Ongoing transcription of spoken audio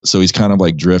So he's kind of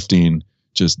like drifting,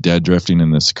 just dead drifting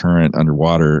in this current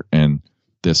underwater, and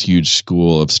this huge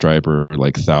school of striper,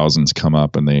 like thousands, come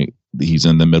up, and he's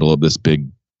in the middle of this big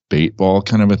bait ball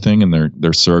kind of a thing, and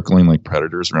they're circling like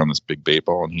predators around this big bait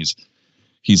ball, and he's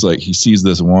like, he sees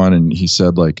this one, and he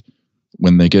said, like,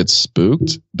 when they get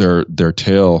spooked, their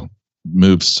tail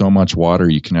moves so much water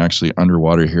you can actually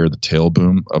underwater hear the tail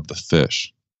boom of the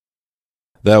fish.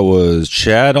 That was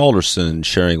Chad Alderson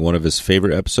sharing one of his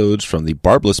favorite episodes from the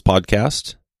Barbless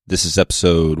podcast. This is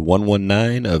episode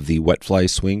 119 of the Wet Fly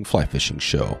Swing Fly Fishing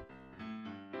Show.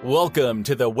 Welcome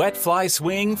to the Wet Fly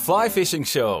Swing Fly Fishing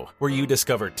Show, where you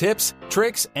discover tips,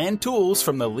 tricks, and tools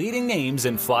from the leading names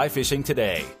in fly fishing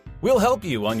today. We'll help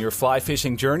you on your fly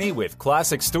fishing journey with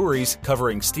classic stories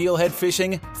covering steelhead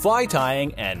fishing, fly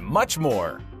tying, and much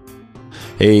more.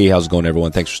 Hey, how's it going,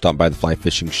 everyone? Thanks for stopping by the Fly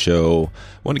Fishing Show.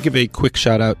 I want to give a quick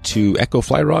shout out to Echo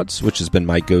Fly Rods, which has been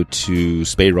my go-to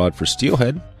spay rod for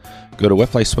steelhead. Go to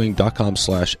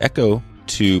wetflyswing.com/echo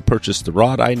to purchase the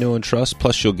rod I know and trust,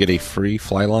 plus you'll get a free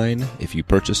fly line if you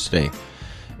purchase today.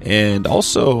 And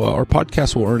also, our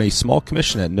podcast will earn a small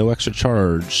commission at no extra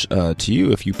charge to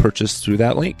you if you purchase through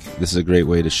that link. This is a great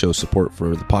way to show support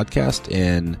for the podcast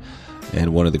and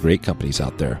one of the great companies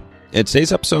out there. In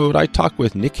today's episode, I talk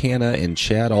with Nick Hanna and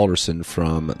Chad Alderson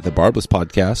from the Barbless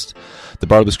podcast. The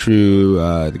Barbless crew,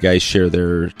 the guys share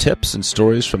their tips and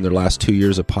stories from their last 2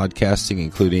 years of podcasting,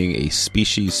 including a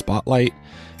species spotlight,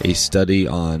 a study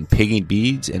on pigging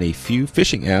beads, and a few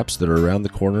fishing apps that are around the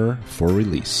corner for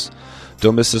release.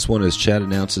 Don't miss this one as Chad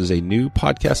announces a new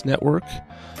podcast network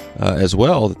as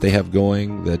well that they have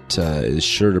going that is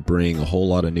sure to bring a whole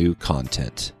lot of new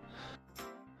content.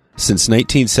 Since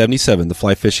 1977, the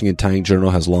Fly Fishing and Tying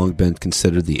Journal has long been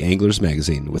considered the angler's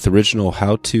magazine, with original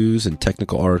how-tos and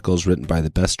technical articles written by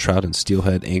the best trout and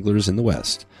steelhead anglers in the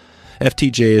West.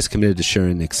 FTJ is committed to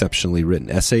sharing exceptionally written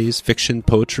essays, fiction,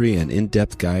 poetry, and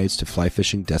in-depth guides to fly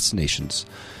fishing destinations.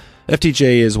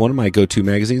 FTJ is one of my go-to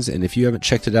magazines, and if you haven't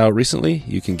checked it out recently,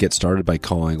 you can get started by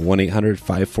calling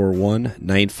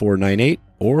 1-800-541-9498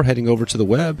 or heading over to the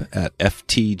web at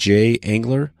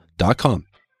ftjangler.com.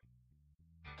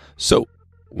 So,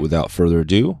 without further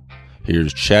ado,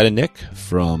 here's Chad and Nick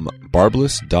from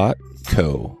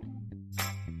Barbless.co.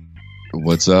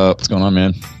 What's up? What's going on,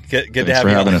 man? Good Thanks to have for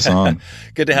you having on. us on.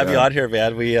 Good to have you on here,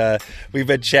 man. We've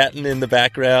been chatting in the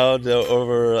background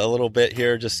over a little bit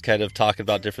here, just kind of talking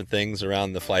about different things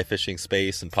around the fly fishing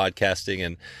space and podcasting.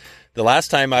 And the last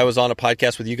time I was on a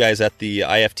podcast with you guys at the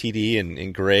IFTD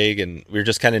and Greg, and we were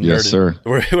just kind of nerding. Yes, sir.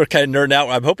 We're kind of nerding out.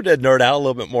 I'm hoping to nerd out a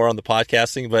little bit more on the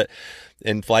podcasting,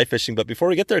 and fly fishing. But before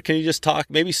we get there, can you just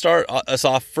maybe start us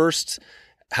off first,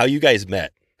 how you guys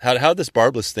met? How this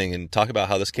Barbless thing, and talk about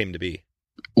how this came to be.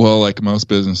 Well, like most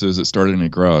businesses, it started in a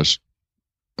garage.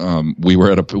 We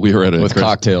were at a with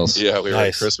cocktails. Yeah, we were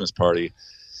at a Christmas party,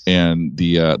 and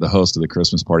the host of the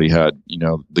Christmas party had,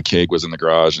 the keg was in the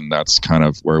garage, and that's kind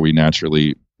of where we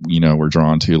naturally, were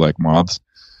drawn to like moths.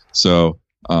 So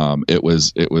it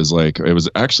was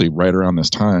actually right around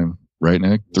this time, right,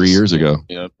 Nick? 3 years ago,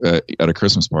 Yep. At a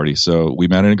Christmas party. So we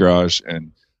met in a garage,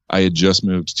 and I had just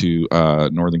moved to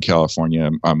Northern California.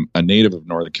 I'm a native of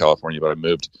Northern California, but I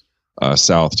moved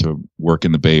south to work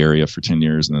in the Bay Area for 10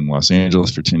 years, and then Los Angeles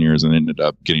for 10 years, and ended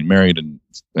up getting married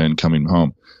and coming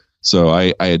home. So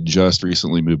I had just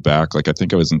recently moved back. Like, I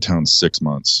think I was in town 6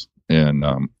 months, and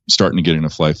starting to get into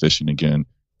fly fishing again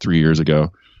 3 years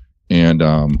ago. And,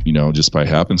 just by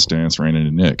happenstance, ran into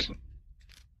Nick.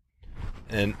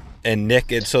 And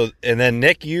Nick, and then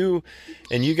Nick, you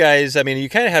guys, I mean, you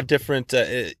kind of have different,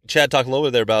 Chad talked a little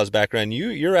bit there about his background.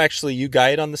 You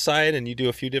guide on the side, and you do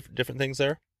a few different things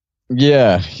there.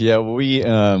 Yeah.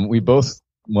 We both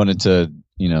wanted to,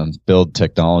 build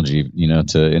technology,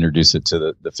 to introduce it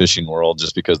to the fishing world,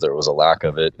 just because there was a lack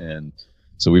of it. And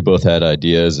so we both had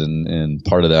ideas, and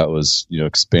part of that was,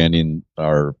 expanding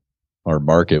our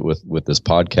market with this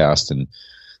podcast. And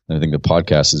I think the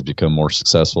podcast has become more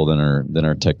successful than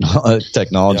our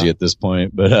technology at this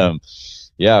point. But I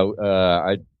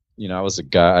was a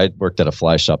guy. I worked at a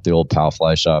fly shop, the old Pal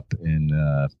Fly Shop,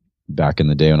 back in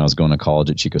the day when I was going to college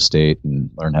at Chico State, and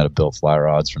learned how to build fly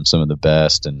rods from some of the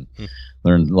best, and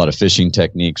learned a lot of fishing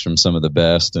techniques from some of the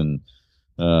best. And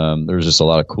there was just a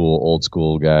lot of cool old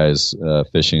school guys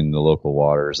fishing the local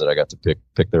waters that I got to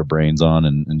pick their brains on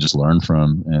and just learn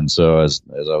from. And so as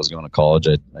I was going to college,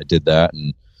 I did that,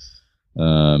 and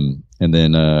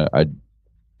then I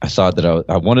thought that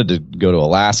I wanted to go to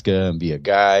Alaska and be a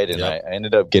guide, and Yep. I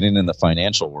ended up getting in the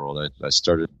financial world. I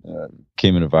started,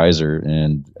 became an advisor,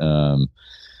 and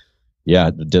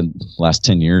the last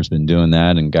 10 years been doing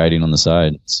that and guiding on the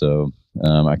side. So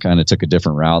I kind of took a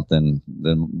different route than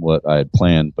what I had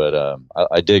planned, but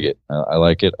I dig it. I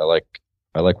like it.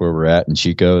 I like where we're at in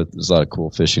Chico. There's a lot of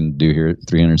cool fishing to do here,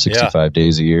 365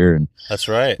 days a year, and that's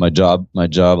right. My job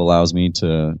allows me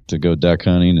to go duck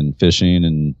hunting and fishing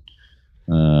and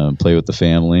play with the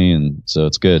family, and so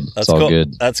it's good. That's it's all cool.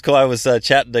 good. That's cool. I was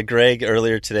chatting to Greg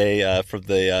earlier today from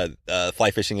the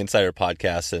Fly Fishing Insider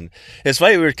podcast, and it's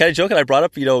funny. We were kind of joking. I brought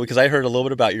up, because I heard a little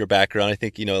bit about your background. I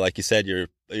think, like you said, you're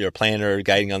a planner,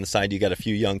 guiding on the side. You got a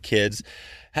few young kids.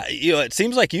 It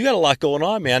seems like you got a lot going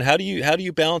on, man. How do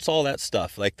you balance all that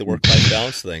stuff, like the work-life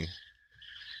balance thing?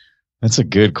 That's a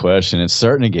good question. It's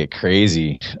starting to get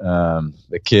crazy. Throwing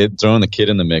the kid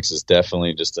in the mix is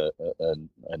definitely just a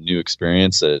new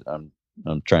experience that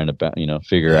I'm trying to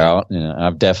figure out. And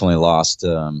I've definitely lost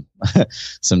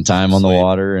some time on the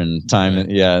water and time. Right.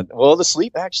 Yeah. Well, the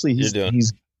sleep actually he's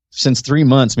since 3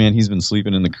 months, man, he's been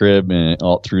sleeping in the crib and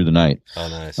all through the night. Oh,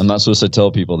 nice. I'm not supposed to tell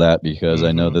people that because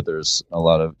I know that there's a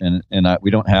lot of,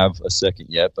 we don't have a second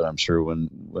yet, but I'm sure when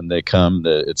they come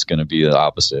that it's going to be the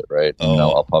opposite, right? Oh.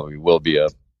 I'll probably will be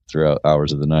up throughout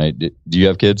hours of the night. Do you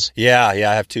have kids? Yeah. I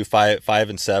have two, 5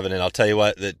 and 7. And I'll tell you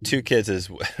what, the 2 kids is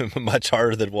much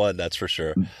harder than 1. That's for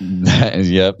sure.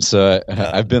 Yep. So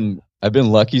I've been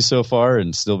lucky so far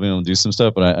and still being able to do some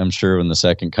stuff, but I'm sure when the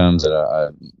second comes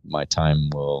that my time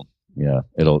will,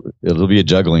 it'll be a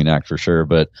juggling act for sure,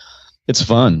 but it's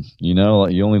fun. You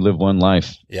only live one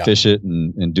life, fish it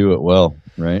and do it well.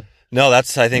 Right. No, I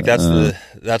think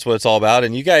that's what it's all about.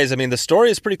 And you guys, I mean, the story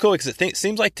is pretty cool because it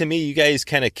seems like to me, you guys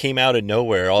kind of came out of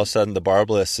nowhere. All of a sudden the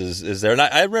Barbless is there. And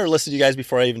I remember listening to you guys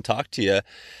before I even talked to you.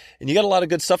 And you got a lot of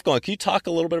good stuff going. Can you talk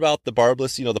a little bit about the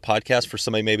Barbless, the podcast for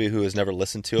somebody maybe who has never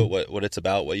listened to it, what it's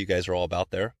about, what you guys are all about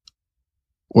there?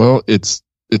 Well, it's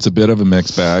a bit of a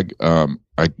mixed bag.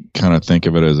 I kind of think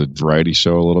of it as a variety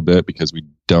show a little bit because we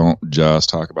don't just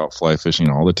talk about fly fishing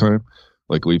all the time.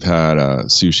 Like we've had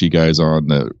sushi guys on,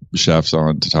 the chefs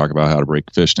on to talk about how to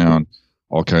break fish down,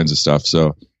 all kinds of stuff.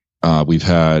 So we've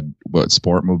had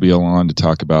Sportmobile on to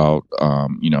talk about,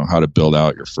 how to build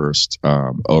out your first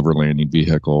overlanding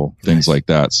vehicle, things like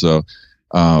that. So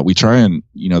we try and,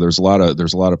 there's a lot of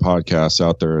podcasts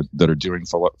out there that are doing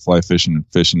fly fishing and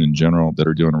fishing in general that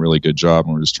are doing a really good job.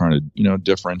 And we're just trying to,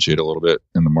 differentiate a little bit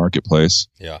in the marketplace.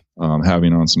 Yeah.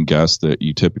 Having on some guests that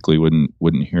you typically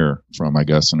wouldn't hear from, I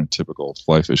guess, in a typical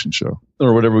fly fishing show.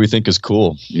 Or whatever we think is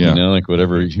cool. Yeah. like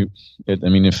whatever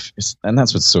and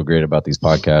that's what's so great about these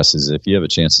podcasts is if you have a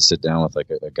chance to sit down with like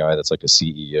a guy that's like a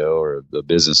CEO or a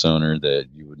business owner that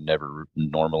you would never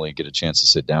normally get a chance to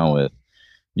sit down with,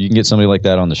 you can get somebody like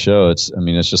that on the show. It's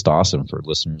just awesome for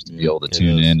listeners to be able to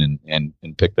tune in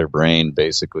and pick their brain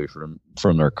basically from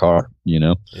their car, Yeah.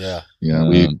 Yeah.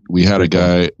 We had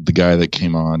the guy that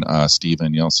came on,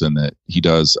 Steven Nielsen, that he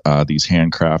does these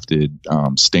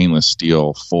handcrafted stainless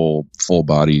steel full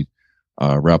body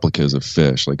replicas of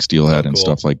fish like steelhead and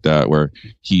stuff like that, where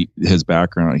his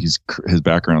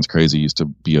background's crazy. He used to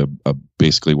be a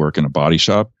basically work in a body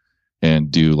shop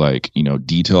and do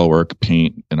detail work,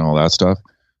 paint and all that stuff.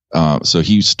 So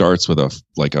he starts with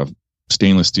a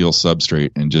stainless steel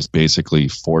substrate and just basically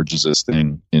forges this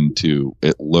thing into,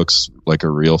 it looks like a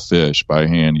real fish by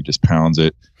hand. He just pounds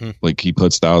it. Like he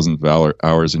puts thousands of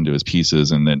hours into his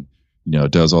pieces and then,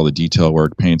 does all the detail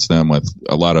work, paints them with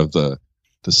a lot of the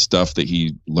stuff that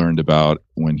he learned about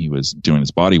when he was doing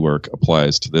his body work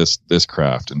applies to this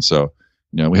craft. And so,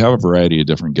 we have a variety of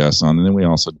different guests on, and then we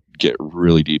also get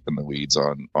really deep in the weeds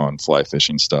on fly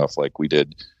fishing stuff. Like we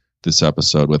did this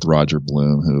episode with Roger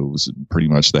Bloom, who was pretty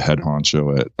much the head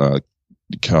honcho at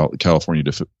California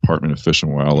Department of Fish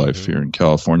and Wildlife here in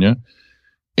California.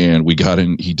 And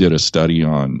he did a study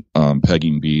on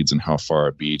pegging beads and how far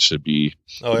a bead should be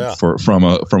from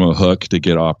a hook to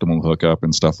get optimal hookup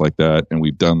and stuff like that. And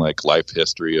we've done like life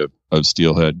history of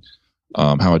steelhead,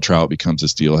 how a trout becomes a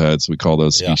steelhead. So we call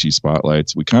those species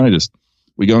spotlights. We kind of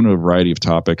we go into a variety of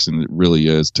topics, and it really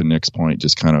is, to Nick's point,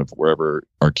 just kind of wherever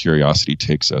our curiosity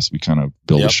takes us, we kind of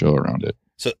build a show around it.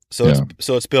 So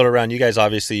it's built around you guys.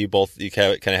 Obviously, you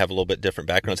kind of have a little bit different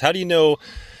backgrounds. How do you know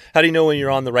when you're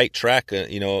on the right track?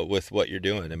 With what you're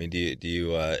doing. I mean, do you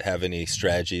have any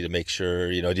strategy to make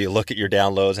sure? Do you look at your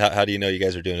downloads? How do you know you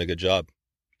guys are doing a good job?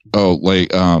 Oh,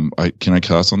 can I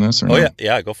cuss on this? Or no?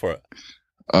 Yeah, go for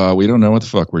it. We don't know what the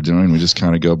fuck we're doing. We just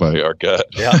kind of go by our gut.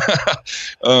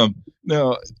 Yeah.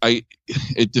 No,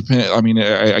 it depends. I mean,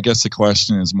 I guess the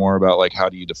question is more about like, how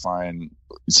do you define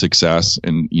success,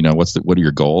 and what are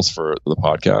your goals for the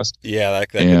podcast? Yeah, that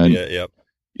could be it. Yep.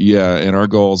 Yeah, and our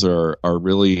goals are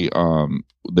really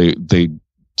they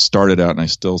started out, and I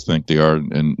still think they are,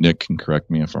 and Nick can correct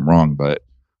me if I'm wrong, but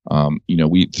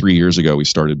we 3 years ago we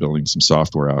started building some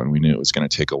software out, and we knew it was going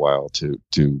to take a while to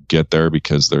get there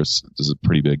because there's a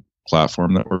pretty big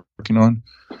platform that we're working on.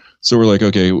 So we're like,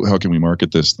 okay, how can we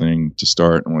market this thing to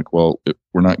start? And I'm like, well,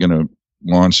 we're not going to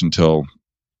launch until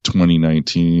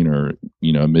 2019 or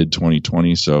mid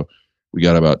 2020. So we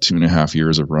got about 2.5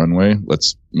 years of runway.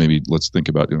 Let's think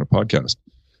about doing a podcast.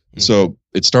 Mm-hmm. So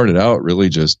it started out really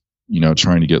just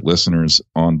trying to get listeners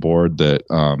on board that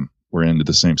were into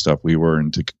the same stuff we were,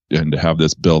 and to have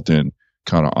this built-in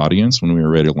kind of audience when we were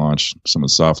ready to launch some of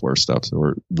the software stuff.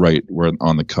 So we're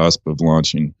on the cusp of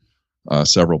launching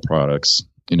several products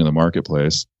into the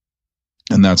marketplace.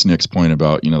 And that's Nick's point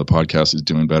about, the podcast is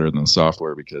doing better than the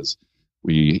software, because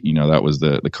that was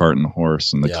the cart and the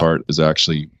horse, and the cart is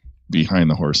actually behind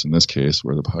the horse in this case,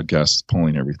 where the podcast is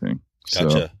pulling everything. Gotcha.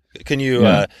 So, can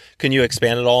you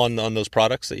expand at all on those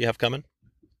products that you have coming?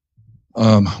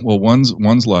 Well,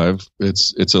 one's live.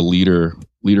 It's a leader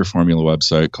formula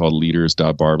website called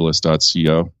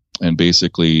leaders.barbless.co. And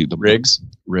basically the rigs.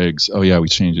 Oh yeah, we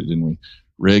changed it, didn't we?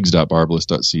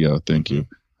 rigs.barbless.co. Thank you.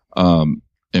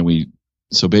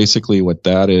 So basically what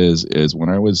that is when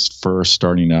I was first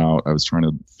starting out, I was trying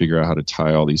to figure out how to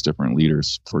tie all these different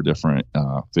leaders for different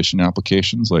fishing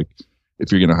applications. Like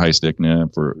if you're going to high stick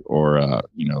nymph or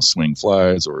swing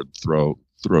flies or throw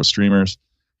streamers,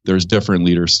 there's different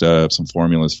leader steps and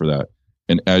formulas for that.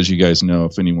 And as you guys know,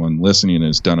 if anyone listening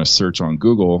has done a search on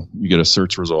Google, you get a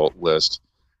search result list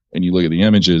and you look at the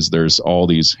images, there's all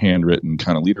these handwritten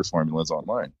kind of leader formulas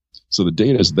online. So the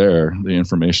data is there, the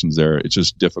information's there. It's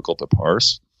just difficult to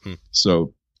parse.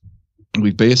 So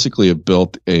we basically have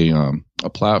built a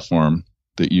platform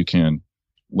that you can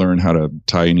learn how to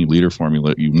tie any leader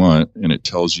formula you want, and it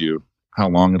tells you how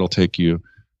long it'll take you,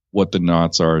 what the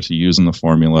knots are to use in the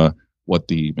formula, what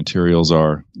the materials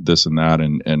are, this and that,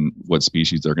 and what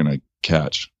species they're going to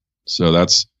catch. So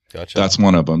that's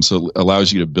one of them. So it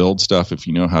allows you to build stuff if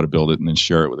you know how to build it, and then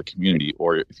share it with a community.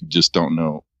 Or if you just don't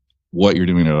know what you're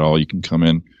doing at all, you can come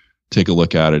in, take a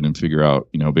look at it, and figure out,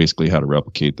 basically how to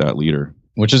replicate that leader.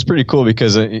 Which is pretty cool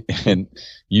because, and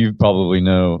you probably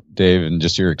know, Dave, and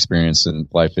just your experience in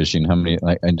fly fishing, how many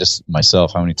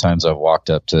times I've walked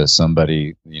up to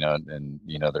somebody,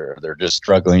 they're just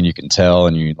struggling, you can tell,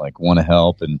 and you want to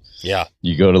help, and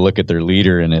you go to look at their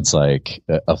leader, and it's like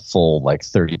a full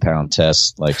 30-pound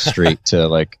test, straight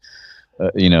to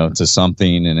to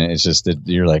something, and it's just that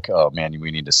you're like, oh man,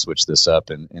 we need to switch this up,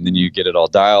 and then you get it all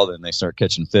dialed, and they start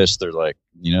catching fish. They're like,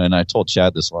 and I told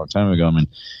Chad this a long time ago. I mean,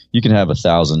 you can have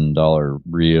 $1,000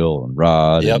 reel and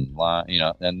rod and line,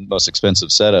 and most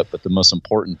expensive setup, but the most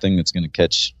important thing that's going to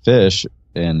catch fish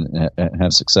and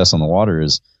have success on the water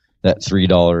is that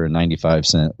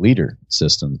 $3.95 leader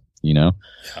system.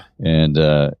 And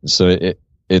so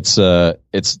it's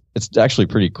actually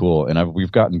pretty cool, and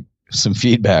we've gotten some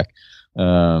feedback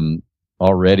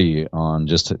already on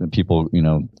just people,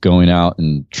 going out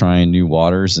and trying new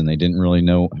waters, and they didn't really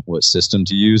know what system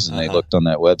to use, and they looked on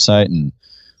that website, and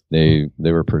they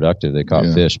were productive. They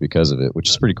caught fish because of it, which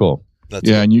is pretty cool.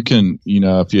 And you can,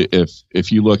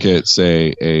 if you look at,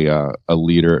 say, a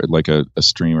leader, like a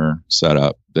streamer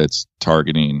setup that's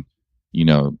targeting,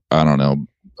 I don't know,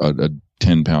 a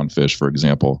 10-pound fish, for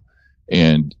example,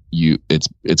 and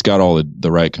it's got all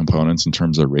the right components in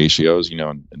terms of ratios,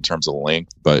 in terms of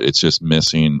length, but it's just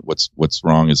missing. What's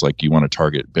wrong is you want to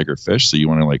target bigger fish, so you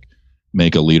want to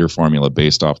make a leader formula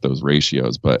based off those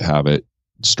ratios, but have it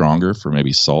stronger for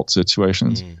maybe salt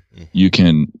situations. Mm-hmm.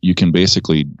 You can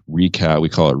basically recast. We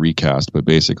call it recast, but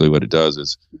basically what it does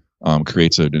is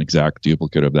creates an exact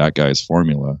duplicate of that guy's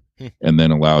formula, and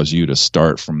then allows you to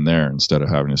start from there instead of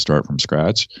having to start from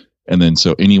scratch. And then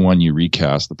so anyone you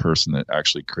recast, the person that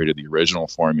actually created the original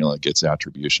formula gets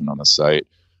attribution on the site.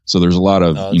 So there's a lot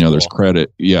of, cool. There's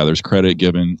credit. Yeah, there's credit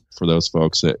given for those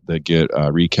folks that get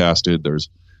recasted.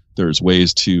 There's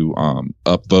ways to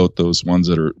upvote those ones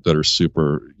that are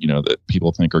super, that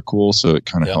people think are cool. So it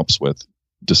kind of helps with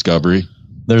discovery.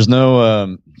 There's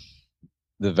no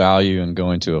the value in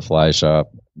going to a fly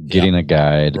shop, getting a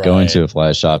guide, going to a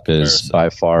fly shop is by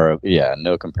far,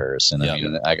 no comparison. I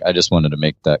mean, I just wanted to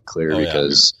make that clear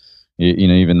because,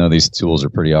 even though these tools are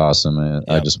pretty awesome,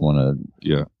 I just want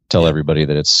to tell everybody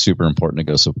that it's super important to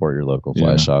go support your local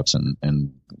fly shops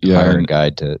and hire a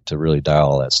guide to really dial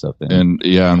all that stuff in.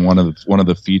 And one of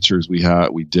the features we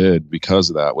did because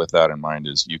of that, with that in mind,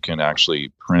 is you can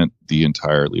actually print the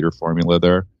entire leader formula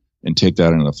there and take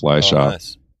that into the fly shop.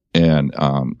 Nice. And,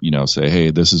 say,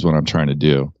 hey, this is what I'm trying to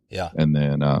do. Yeah. And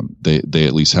then they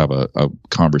at least have a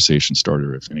conversation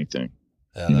starter, if anything.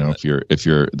 Yeah, if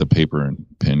you're the paper and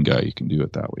pen guy, you can do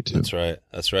it that way too.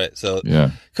 That's right. So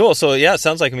yeah, cool. So yeah, it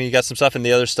sounds like you got some stuff, and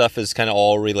the other stuff is kind of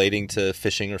all relating to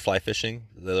fishing or fly fishing.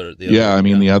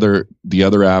 The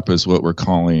other app is what we're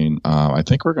calling. I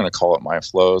think we're going to call it My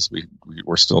Flows.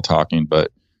 We're still talking,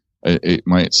 but it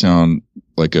might sound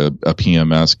like a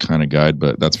PMS kind of guide,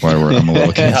 but that's why I'm a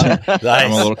little concerned. Nice.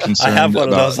 I'm a little concerned. I have one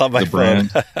about of those on my phone.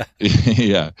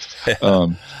 Yeah.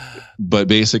 But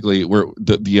basically,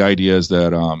 the idea is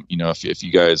that if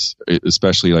you guys,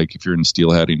 especially like if you're in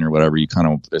steelheading or whatever, you kind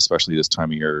of, especially this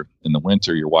time of year in the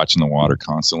winter, you're watching the water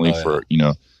constantly for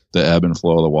the ebb and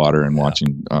flow of the water, and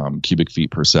watching cubic feet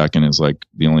per second is like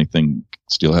the only thing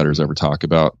steelheaders ever talk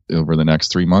about over the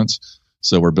next 3 months.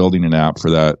 So we're building an app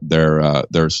for that.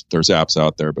 There's apps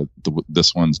out there, but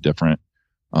this one's different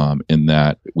in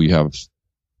that we have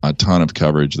a ton of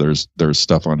coverage. There's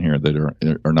stuff on here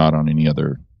that are not on any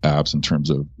other apps in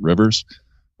terms of rivers.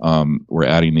 We're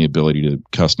adding the ability to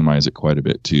customize it quite a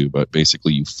bit too, but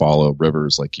basically you follow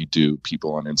rivers like you do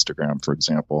people on Instagram, for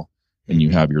example, and you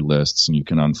have your lists and you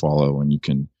can unfollow and you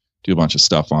can do a bunch of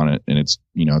stuff on it. And it's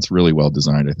really well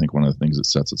designed. I think one of the things that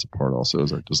sets us apart also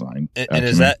is our design. And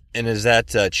is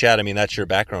that Chad? I mean, that's your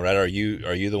background, right? Are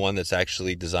you the one that's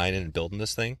actually designing and building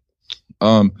this thing?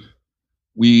 So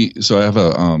I have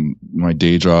my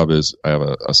day job is I have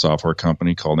a software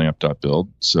company called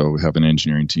Amp.build. So we have an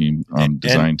engineering team,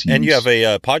 design team. And you have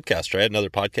a podcast, right?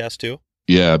 Another podcast too?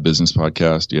 Yeah, business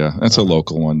podcast. Yeah. That's a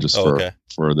local one just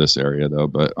for this area though.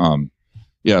 But,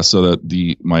 so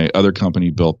that my other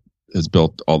company has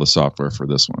built all the software for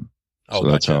this one. Oh,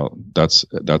 so gotcha.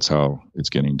 that's how it's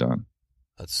getting done.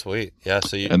 That's sweet. Yeah.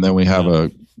 So and then we have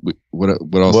what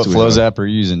else? What Flows app are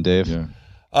you using, Dave? Yeah.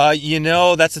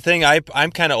 That's the thing.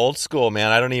 I'm kind of old school,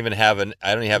 man. I don't even have an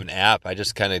app. I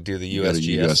just kind of do the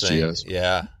USGS thing.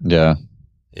 Yeah. Yeah.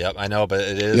 Yep. I know, but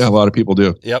it is. Yeah. A lot of people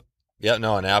do. Yep. Yep.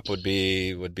 No, an app would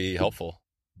be helpful.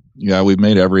 Yeah. We've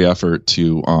made every effort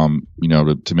to,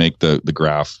 to make the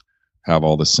graph have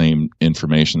all the same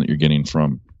information that you're getting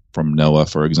from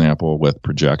NOAA, for example, with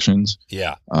projections.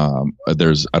 Yeah. I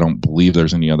don't believe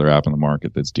there's any other app in the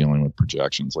market that's dealing with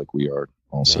projections like we are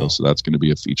also. No. So that's going to be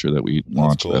a feature that we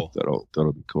launch with.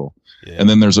 That'll be cool. Yeah. And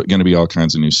then there's going to be all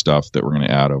kinds of new stuff that we're going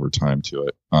to add over time to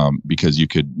it. Because you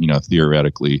could,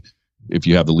 theoretically, if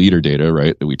you have the leader data,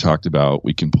 right, that we talked about,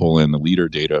 we can pull in the leader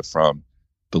data from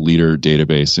the leader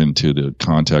database into the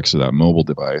context of that mobile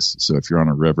device. So if you're on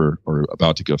a river or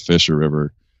about to go fish a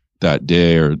river that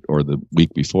day or the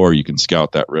week before, you can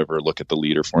scout that river, look at the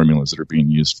leader formulas that are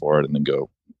being used for it, and then go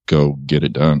get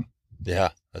it done.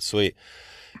 Yeah, that's sweet.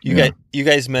 You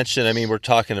guys mentioned, I mean, we're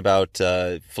talking about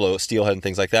steelhead and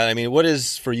things like that. I mean, what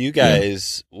is for you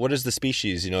guys? Yeah. What is the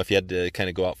species? If you had to kind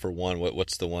of go out for one,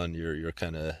 what's the one your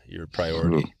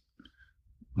priority?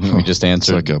 We just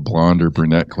answered. It's like a blonde or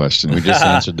brunette question. We just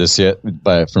answered this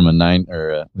from a 9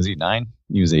 or was he 9?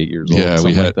 He was 8 years old. Yeah,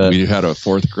 we had a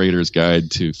fourth grader's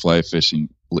guide to fly fishing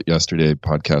yesterday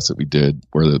podcast that we did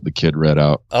where the kid read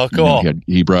out. Oh, cool.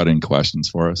 He brought in questions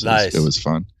for us. Nice. It was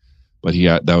fun. But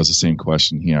that was the same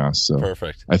question he asked. So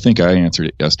perfect. I think I answered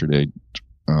it yesterday.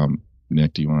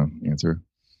 Nick, do you want to answer?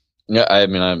 Yeah, I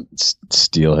mean, I'm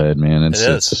steelhead, man. It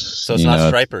is. So it's not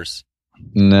stripers.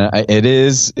 No, it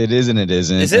is. It is, and it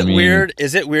isn't. Is it weird?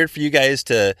 Is it weird for you guys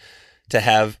to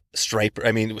have striper?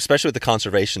 I mean, especially with the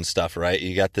conservation stuff, right?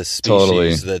 You got this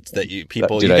species that you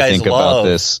people. Dude, you guys I think love about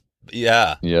this.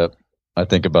 Yeah. Yep. I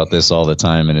think about this all the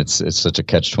time, and it's such a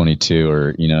catch-22,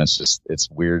 or it's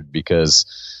weird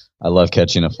because I love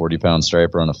catching a 40-pound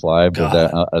striper on a fly,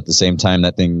 but at the same time,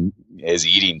 that thing is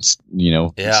eating,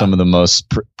 some of the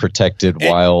most protected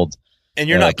wild. And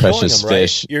you're not killing them, right?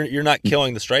 Fish. You're not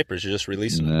killing the stripers. You're just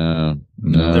releasing them.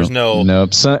 No. There's no. Nope.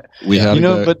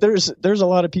 But there's a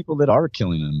lot of people that are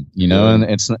killing them. And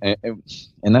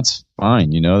that's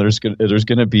fine. There's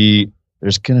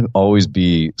gonna always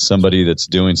be somebody that's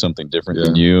doing something different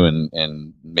than you,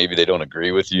 and maybe they don't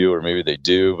agree with you, or maybe they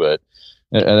do, but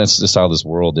that's just how this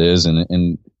world is.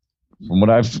 And from what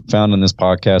I've found in this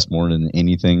podcast, more than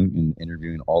anything, in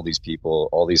interviewing all these people,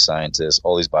 all these scientists,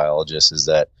 all these biologists, is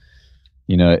that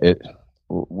we've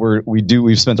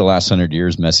spent the last 100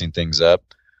 years messing things up,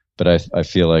 but I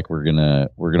feel like we're gonna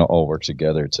all work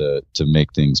together to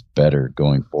make things better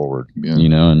going forward.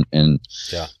 And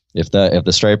if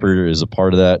the striper is a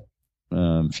part of that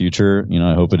future,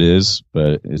 I hope it is,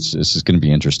 but it's just going to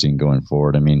be interesting going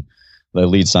forward. I mean, the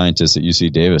lead scientist at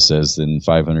UC Davis says in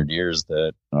 500 years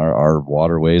that our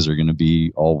waterways are going to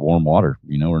be all warm water.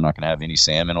 We're not going to have any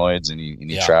salmonoids,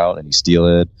 any trout, any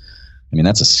steelhead. I mean,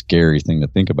 that's a scary thing to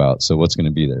think about. So what's going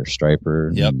to be there? Striper,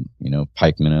 and,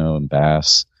 pike minnow and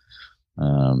bass.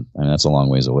 And that's a long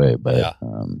ways away, but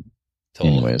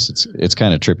totally. anyways, it's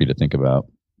kind of trippy to think about.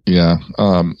 Yeah.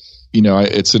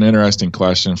 It's an interesting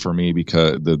question for me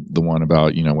because the one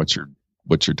about,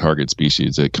 what's your target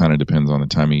species, it kind of depends on the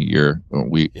time of year.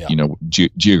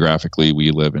 Geographically,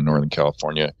 we live in Northern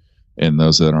California, and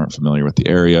those that aren't familiar with the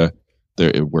area,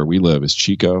 where we live is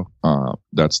Chico.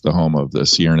 That's the home of the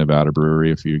Sierra Nevada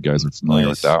Brewery, if you guys are familiar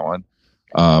with that one.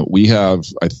 We have,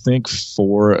 I think,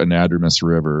 4 anadromous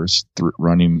rivers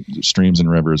streams and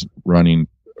rivers running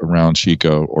around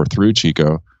Chico or through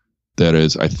Chico. That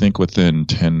is, I think, within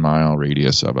 10-mile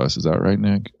radius of us. Is that right,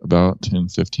 Nick? About 10,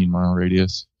 15-mile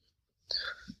radius?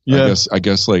 Yeah. I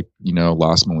guess Las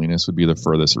Molinas would be the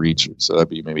furthest reach. So that'd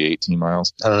be maybe 18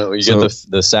 miles. I don't know. You get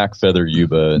the sack feather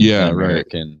Yuba.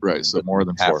 Right. So more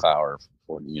than half 4 hour.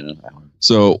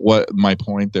 So what my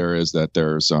point there is that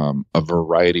there's a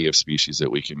variety of species that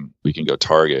we can go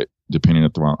target depending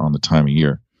on the time of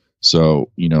year. So,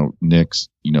 Nick's,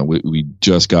 we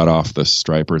just got off the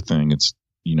striper thing. It's,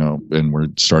 and we're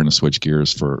starting to switch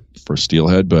gears for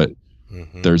steelhead, but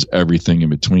there's everything in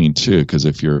between too. Because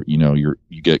if you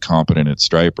get competent at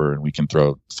striper, and we can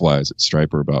throw flies at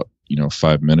striper about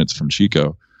 5 minutes from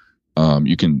Chico,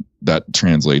 that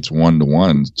translates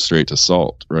 1-to-1 straight to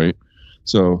salt, right?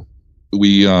 So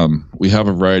we have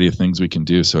a variety of things we can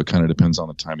do. So it kind of depends on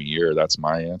the time of year. That's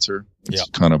my answer. It's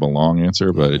kind of a long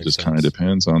answer, but it just kind of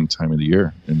depends on the time of the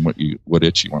year and what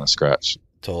itch you want to scratch.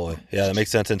 Totally. Yeah, that makes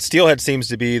sense. And steelhead seems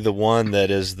to be the one that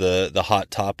is the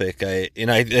hot topic.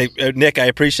 Nick, I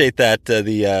appreciate that,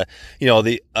 the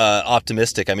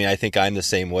optimistic. I mean, I think I'm the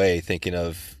same way, thinking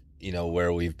of,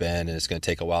 where we've been, and it's going to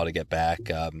take a while to get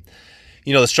back.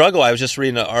 The struggle, I was just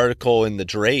reading an article in the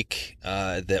Drake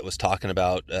that was talking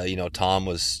about, Tom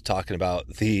was talking about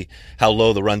how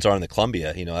low the runs are in the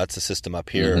Columbia. That's a system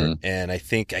up here. And I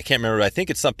can't remember, I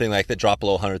think it's something like that dropped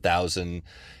below 100,000.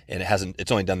 And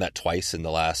it's only done that twice in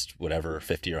the last,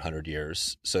 50 or 100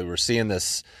 years. So we're seeing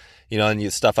this, and you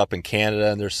stuff up in Canada,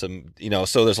 and there's some,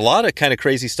 so there's a lot of kind of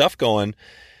crazy stuff going,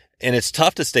 and it's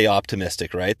tough to stay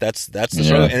optimistic, right? That's the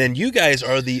struggle. And then you guys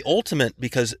are the ultimate,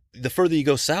 because the further you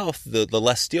go south, the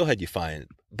less steelhead you find.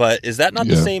 But is that not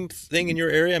the same thing in your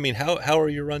area? I mean, how are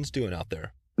your runs doing out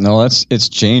there? No, it's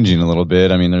changing a little bit.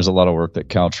 I mean, there's a lot of work that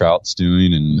Cal Trout's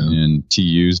doing and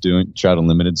TU's doing, Trout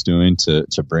Unlimited's doing to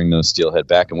bring those steelhead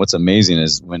back. And what's amazing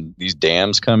is when these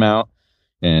dams come out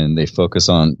and they focus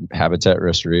on habitat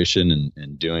restoration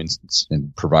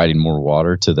and providing more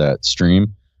water to that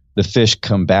stream, the fish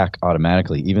come back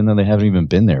automatically, even though they haven't even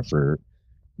been there for,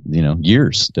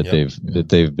 years that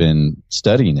they've been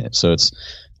studying it. So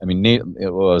what I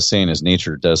was saying is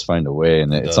nature does find a way,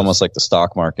 and it's almost like the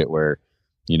stock market where,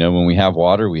 when we have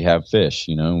water, we have fish.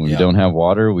 When we don't have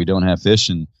water, we don't have fish.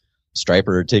 And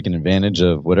striper are taking advantage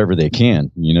of whatever they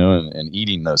can, and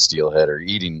eating those steelhead or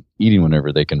eating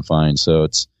whatever they can find. So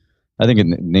I think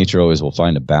nature always will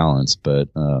find a balance, but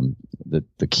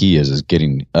the key is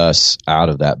getting us out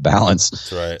of that balance.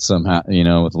 That's right. Somehow,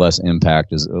 with less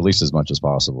impact, at least as much as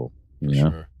possible.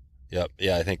 Sure. Yep.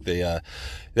 Yeah, I think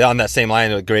on that same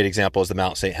line, a great example is the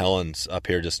Mount St. Helens up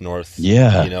here just north.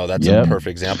 Yeah. That's a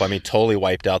perfect example. I mean, totally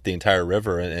wiped out the entire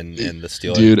river, and the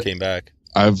steelhead came back.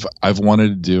 I've wanted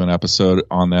to do an episode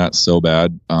on that so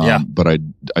bad, but I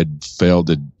failed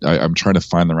to. I'm trying to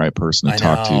find the right person to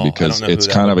talk to, because it's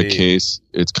kind of a case.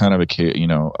 It's kind of a case,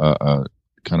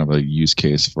 kind of a use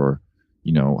case for,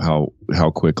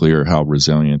 how quickly or how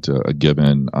resilient a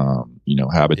given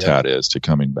habitat is to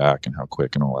coming back, and how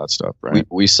quick and all that stuff. Right.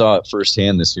 We saw it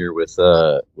firsthand this year with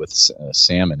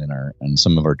salmon in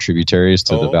some of our tributaries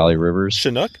to the valley rivers.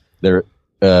 Chinook. There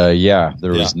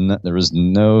was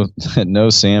no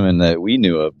salmon that we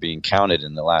knew of being counted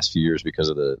in the last few years because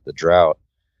of the drought.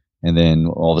 And then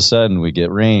all of a sudden we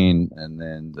get rain, and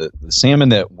then the salmon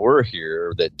that were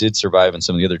here that did survive in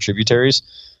some of the other tributaries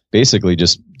basically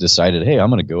just decided, hey, I'm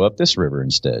going to go up this river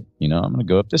instead. I'm going to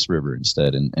go up this river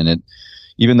instead. And it,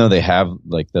 even though they have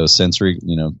like those sensory,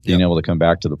 being able to come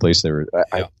back to the place they were,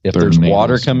 if there's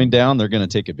water coming down, they're going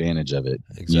to take advantage of it.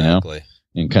 Exactly.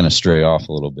 And kind of stray off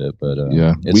a little bit, but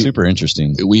it's super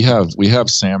interesting. We have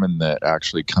salmon that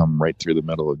actually come right through the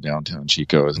middle of downtown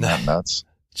Chico. Isn't that nuts?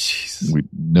 Jesus.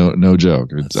 No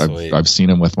joke. I've seen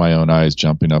them with my own eyes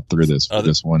jumping up through this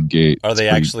one gate. Are they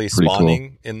actually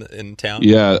spawning cool. in town?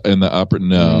 Yeah, in the upper.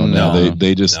 No.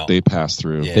 They pass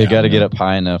through. Yeah, they got to get up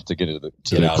high enough to get to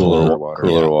the cooler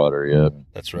water. Yeah,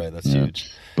 that's right. That's huge.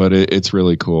 But it's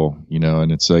really cool,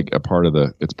 and it's like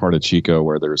it's part of Chico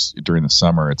where there's, during the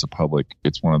summer, it's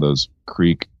one of those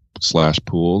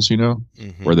creek/pools,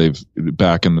 where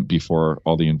they've before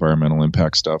all the environmental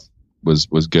impact stuff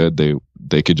was good.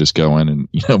 They could just go in and,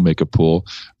 you know, make a pool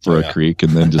for a creek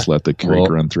and then just let the creek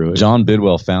run through it. John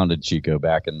Bidwell founded Chico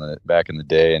back in the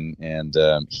day, and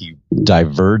he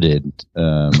diverted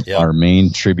our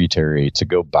main tributary to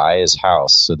go by his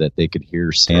house so that they could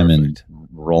hear salmon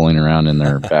rolling around in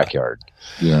their backyard.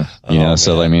 Yeah.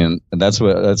 So I mean, that's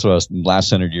what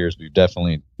last 100 years we've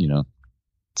definitely, you know,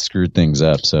 screwed things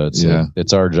up. So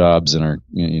it's our jobs and our,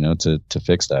 you know, to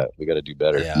fix that. We got to do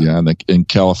better. Yeah. And in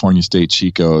California State,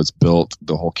 Chico is built,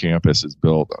 the whole campus is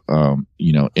built,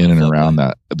 you know, in and around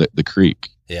the creek.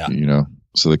 Yeah. You know,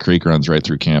 so the creek runs right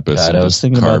through campus. God, I was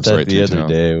thinking about that right the other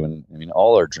day when, I mean,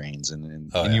 all our drains and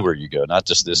anywhere you go, not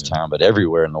just this town, but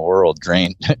everywhere in the world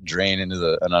drain into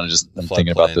the, and I'm thinking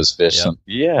about those fish.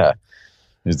 Yep.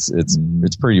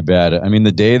 It's pretty bad. I mean,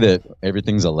 the day that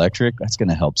everything's electric, that's going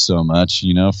to help so much,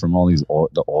 you know, from all these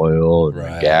the oil and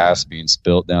the gas being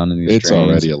spilt down in these drains. It's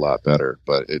already a lot better,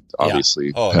 but it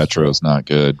obviously petro's not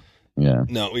good. Yeah.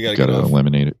 No, we got to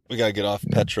eliminate it. We got to get off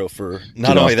petro for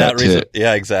not only that reason.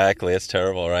 Yeah, exactly. It's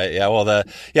terrible, right? Yeah. Well,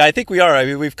 I think we are. I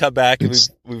mean, we've come back and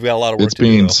we've got a lot of work to do.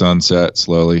 It's being sunset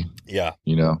slowly. Yeah.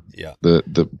 You know. Yeah.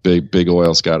 The big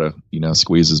oil's got to, you know,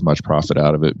 squeeze as much profit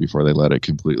out of it before they let it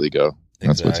completely go.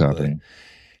 That's what's happening.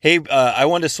 Hey, I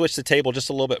wanted to switch the table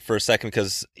just a little bit for a second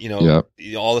because, you know,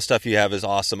 all the stuff you have is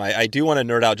awesome. I do want to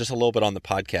nerd out just a little bit on the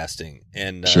podcasting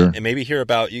and maybe hear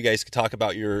about, you guys could talk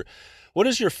about what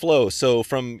is your flow? So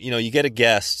from, you know, you get a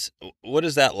guest, what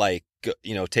is that like,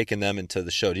 you know, taking them into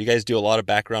the show? Do you guys do a lot of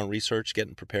background research,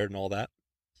 getting prepared and all that?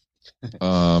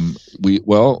 We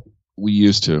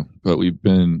used to, but we've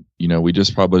been, you know, we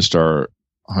just published our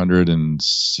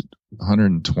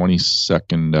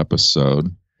 122nd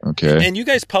episode. Okay. And you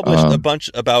guys published a bunch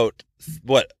about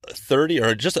 30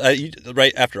 or just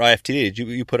right after IFTD.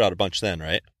 You put out a bunch then,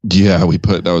 right? Yeah,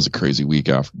 that was a crazy week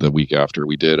after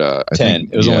we did 10.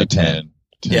 It was only 10.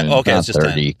 Yeah, okay, it's just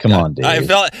 30. 10. Come on, Dave. I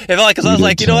felt like, because I was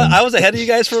like, you know what, I was ahead of you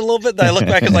guys for a little bit, and I look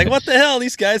back and was like, what the hell,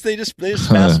 these guys, they just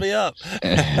passed me up.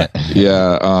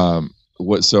 Yeah.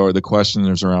 So are the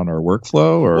questions around our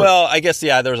workflow, or? Well, I guess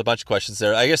there was a bunch of questions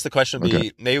there. I guess the question would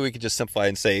be, maybe we could just simplify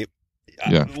and say,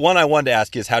 one I wanted to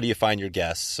ask is, how do you find your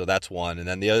guests? So that's one, and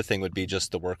then the other thing would be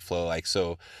just the workflow. Like,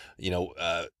 so, you know,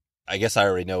 I guess I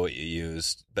already know what you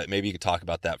used, but maybe you could talk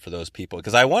about that for those people,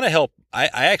 because I want to help. I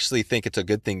actually think it's a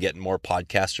good thing getting more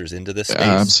podcasters into this space.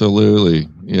 Absolutely,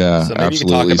 yeah, so maybe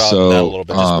absolutely. You can talk about that a little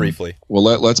bit, just briefly. Well,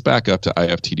 let's back up to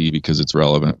IFTD because it's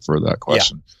relevant for that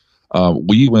question. Yeah.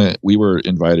 We were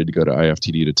invited to go to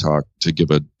IFTD to give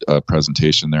a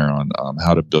presentation there on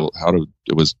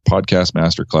it was podcast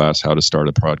masterclass, how to start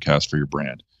a podcast for your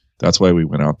brand. That's why we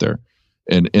went out there.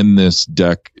 And in this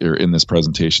deck, or in this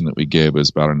presentation that we gave, it was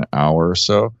about an hour or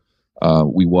so.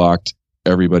 We walked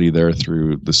everybody there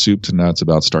through the soup to nuts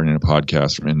about starting a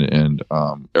podcast from end to end,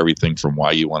 everything from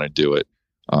why you want to do it,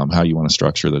 how you want to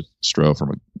structure the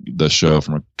show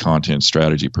from a content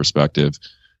strategy perspective,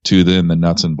 to then the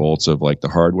nuts and bolts of like the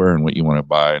hardware and what you want to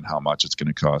buy and how much it's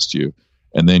going to cost you,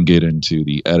 and then get into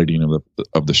the editing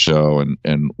of the show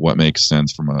and what makes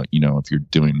sense from a, you know, if you're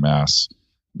doing mass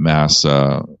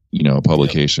you know,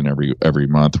 publication every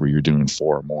month where you're doing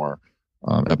 4 or more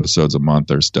episodes a month,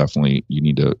 there's definitely, you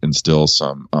need to instill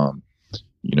some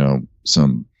you know,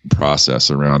 some process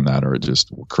around that, or it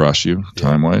just will crush you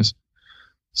time wise.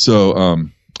 So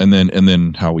and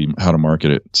then how to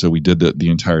market it. So we did the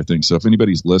entire thing. So if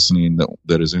anybody's listening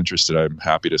that is interested, I'm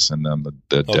happy to send them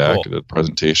the deck, the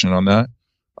presentation on that.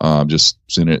 Just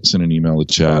send an email to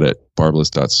chat at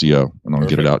barbless.co and I'll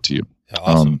get it out to you. Yeah,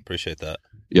 awesome. Appreciate that.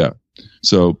 Yeah.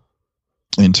 So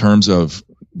in terms of,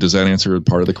 does that answer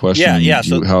part of the question? Yeah.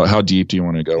 So how deep do you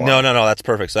want to go? No. That's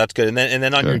perfect. So that's good. And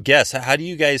then on your guests, how do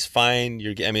you guys find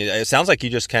your? I mean, it sounds like you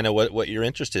just kind of what you're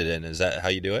interested in. Is that how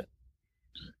you do it?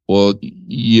 Well,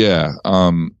 yeah.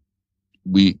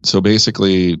 So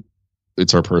basically,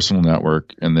 it's our personal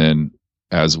network, and then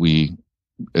as you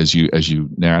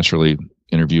naturally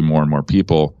interview more and more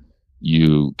people,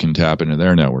 you can tap into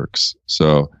their networks.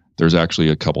 So there's actually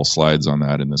a couple slides on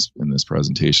that in this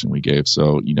presentation we gave.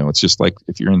 So, you know, it's just like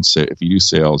if you do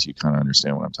sales, you kind of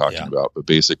understand what I'm talking about. But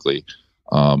basically,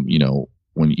 you know,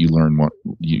 when you learn what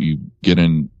you get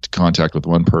into contact with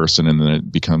one person, and then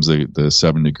it becomes the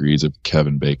 7 degrees of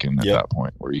Kevin Bacon at that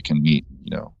point, where you can meet,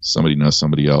 you know, somebody knows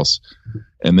somebody else,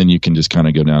 and then you can just kind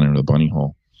of go down into the bunny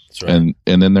hole. That's right.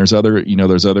 And then there's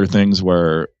other things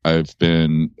where I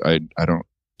don't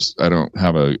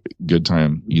have a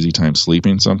easy time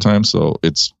sleeping sometimes. So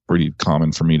it's pretty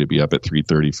common for me to be up at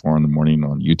 3:30, 4 in the morning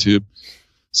on YouTube.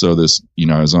 So this, you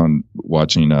know, I was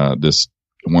watching this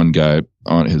one guy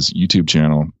on his YouTube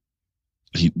channel,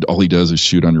 all he does is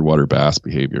shoot underwater bass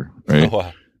behavior, right? Oh,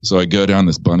 wow. So I go down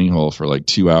this bunny hole for like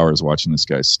 2 hours watching this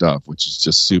guy's stuff, which is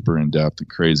just super in depth and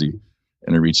crazy.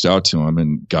 And I reached out to him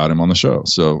and got him on the show.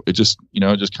 So it just,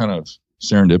 just kind of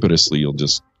serendipitously, you'll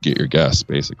just get your guess,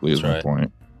 basically, is my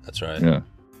point. That's right. Yeah.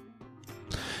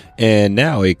 And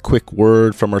now a quick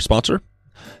word from our sponsor,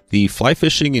 the Fly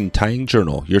Fishing and Tying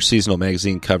Journal, your seasonal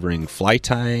magazine covering fly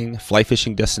tying, fly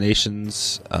fishing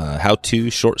destinations,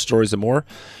 how-to, short stories, and more.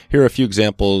 Here are a few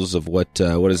examples of what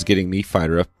is getting me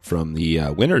fired up from the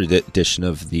winter edition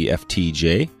of the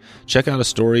FTJ. Check out a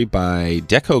story by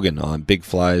Deck Hogan on big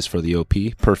flies for the OP.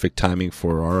 Perfect timing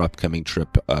for our upcoming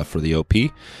trip for the OP.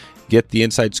 Get the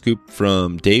inside scoop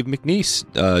from Dave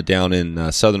McNeese down in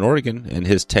Southern Oregon and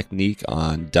his technique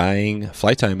on dyeing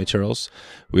fly tying materials.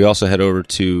 We also head over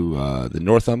to the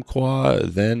North Umpqua,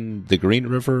 then the Green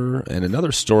River, and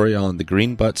another story on the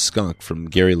green butt skunk from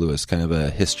Gary Lewis, kind of a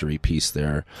history piece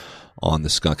there on the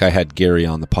skunk. I had Gary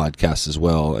on the podcast as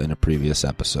well in a previous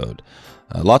episode.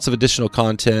 Lots of additional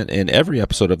content in every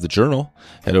episode of the journal.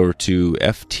 Head over to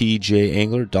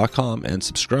ftjangler.com and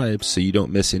subscribe so you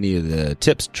don't miss any of the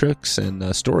tips, tricks,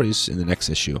 and stories in the next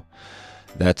issue.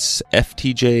 That's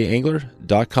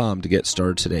ftjangler.com to get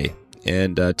started today.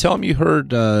 And tell them you heard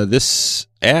this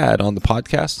ad on the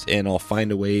podcast, and I'll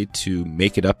find a way to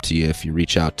make it up to you if you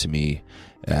reach out to me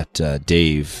at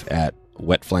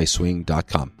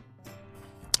dave@wetflyswing.com.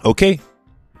 Okay,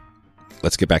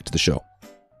 let's get back to the show.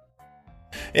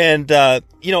 And,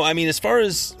 as far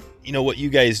as, what you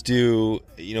guys do,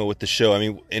 with the show,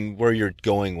 and where you're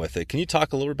going with it, can you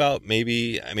talk a little about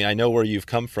I know where you've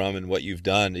come from and what you've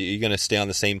done. Are you going to stay on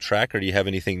the same track, or do you have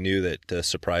anything new that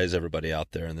surprise everybody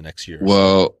out there in the next year?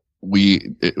 Well,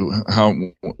 when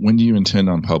do you intend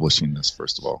on publishing this,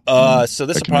 first of all? So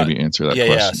this I will can probably maybe answer that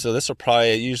question. Yeah. So this will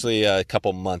probably usually a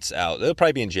couple months out. It'll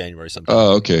probably be in January sometime.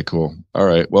 Oh, okay, cool. All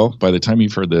right. Well, by the time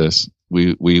you've heard this,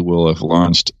 we will have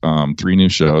launched 3 new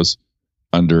shows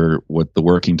under what the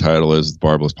working title is, the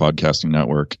Barbless Podcasting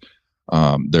Network.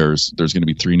 There's going to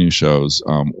be 3 new shows.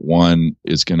 One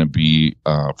is going to be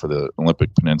for the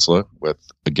Olympic Peninsula with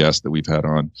a guest that we've had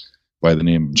on by the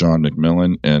name of John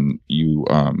McMillan, and you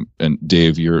and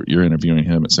Dave, you're interviewing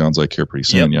him. It sounds like here pretty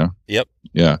soon. Yep. Yeah. Yep.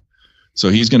 Yeah.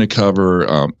 So he's going to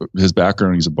cover his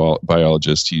background. He's a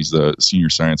biologist. He's the senior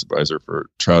science advisor for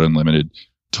Trout Unlimited.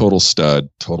 Total stud,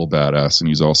 total badass, and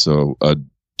he's also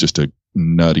just a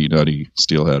nutty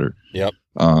steelheader. Yep.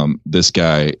 This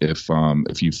guy, if you're on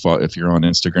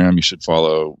Instagram, you should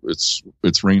follow. It's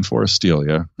Rainforest Steel,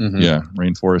 yeah, yeah,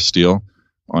 Rainforest Steel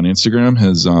on Instagram.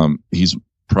 He's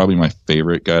probably my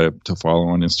favorite guy to follow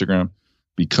on Instagram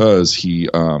because he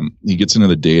gets into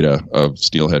the data of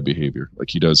steelhead behavior. Like,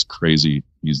 he does crazy.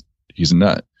 He's a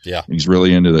nut. Yeah. And he's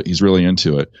really into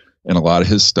it. And a lot of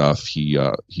his stuff, he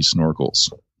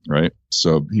snorkels, right?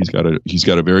 So he's got a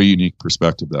very unique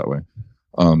perspective that way.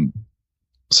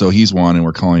 So he's one, and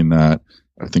we're calling that,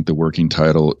 I think the working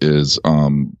title is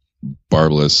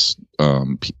Barbless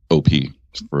OP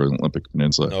for Olympic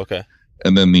Peninsula. Okay.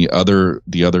 And then the other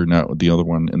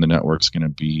one in the network is going to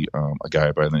be a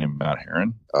guy by the name of Matt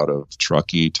Herron out of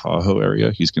Truckee, Tahoe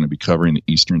area. He's going to be covering the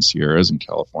Eastern Sierras in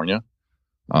California.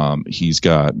 He's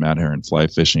got Matt Herron Fly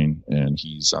Fishing, and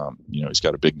he's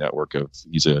got a big network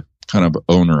he's a kind of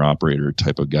owner operator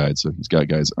type of guide. So he's got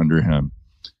guys under him,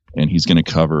 and he's going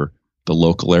to cover the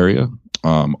local area,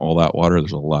 all that water.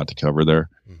 There's a lot to cover there.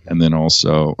 Mm-hmm. And then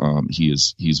also,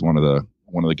 he's one of the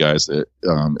guys that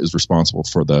is responsible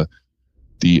for the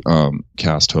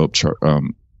Cast Hope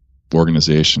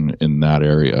organization in that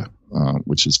area,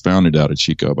 which is founded out of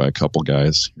Chico by a couple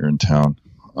guys here in town.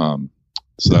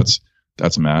 So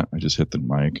that's Matt. I just hit the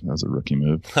mic. That was a rookie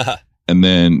move. And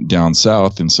then down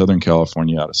south in Southern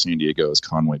California out of San Diego is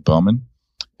Conway Bowman.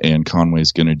 And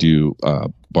Conway's going to do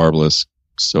Barbless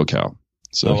SoCal.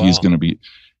 So he's going to be,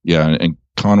 and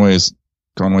Conway's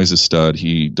a stud.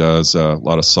 He does a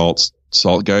lot of salt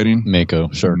guiding. Mako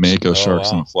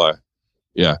sharks on the fly.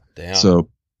 Yeah. Damn. So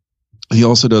he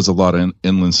also does a lot of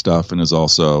inland stuff and is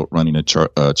also running a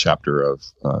chapter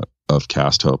of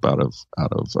Cast Hope out of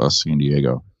San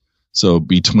Diego. So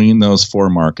between those 4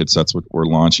 markets, that's what we're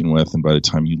launching with. And by the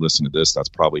time you listen to this, that's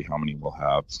probably how many we'll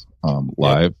have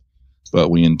live. Yep. But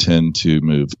we intend to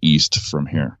move east from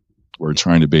here. We're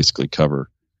trying to basically cover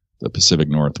the Pacific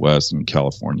Northwest and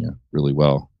California really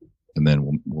well, and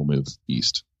then we'll move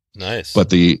east. Nice. But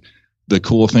the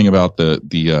cool thing about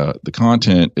the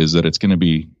content is that it's going to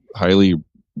be highly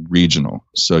regional.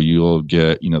 So you'll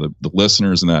get the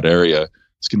listeners in that area.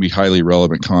 It's going to be highly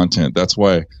relevant content. That's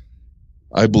why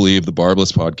I believe the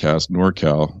Barbless podcast,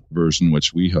 NorCal version,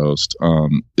 which we host,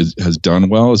 has done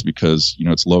well is because,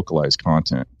 it's localized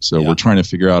content. So we're trying to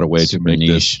figure out a way to make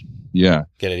niche. Get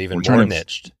it even more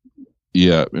niched.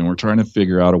 Yeah, and we're trying to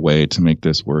figure out a way to make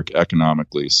this work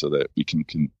economically so that we can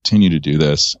continue to do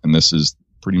this. And this is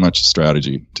pretty much a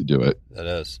strategy to do it. That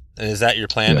is. And is that your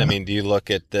plan? Yeah. I mean, do you look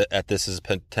at this as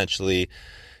potentially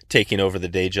taking over the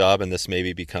day job and this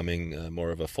maybe becoming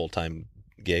more of a full-time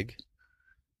gig?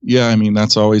 Yeah, I mean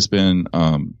that's always been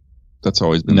the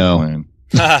plan.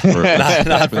 not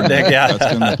for Nick. Yeah,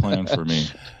 that's been the plan for me.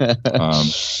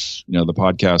 The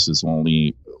podcast is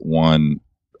only one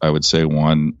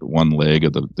leg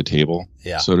of the table,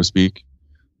 so to speak.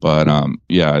 But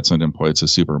it's a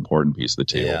super important piece of the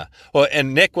table. Yeah. Well,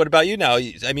 and Nick, what about you now?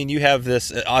 I mean, you have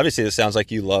this. Obviously, this sounds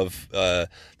like you love the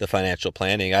financial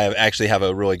planning. I actually have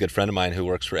a really good friend of mine who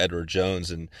works for Edward Jones,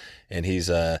 and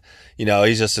he's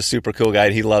he's just a super cool guy.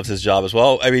 And he loves his job as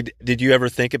well. I mean, did you ever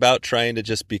think about trying to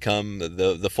just become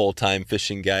the full-time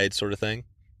fishing guide sort of thing?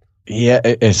 Yeah,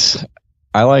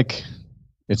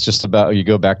 it's just about, you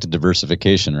go back to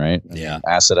diversification, right? Yeah.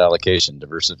 Asset allocation,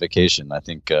 diversification. I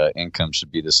think income should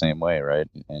be the same way, right?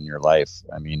 In your life.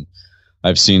 I mean,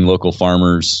 I've seen local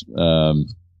farmers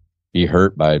be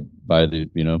hurt by the,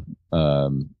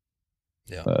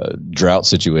 drought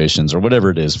situations or whatever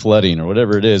it is, flooding or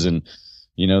whatever it is. And,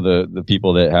 the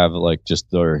people that have like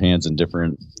just their hands in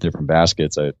different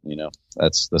baskets,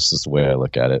 that's just the way I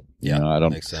look at it.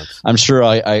 Makes sense. I'm sure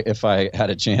if I had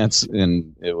a chance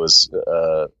and it was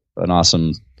an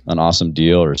awesome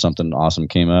deal or something awesome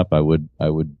came up, I would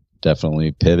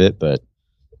definitely pivot. But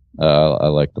I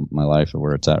like my life and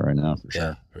where it's at right now for sure.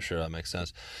 Yeah, for sure, that makes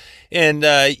sense. And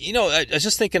I was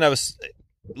just thinking, I was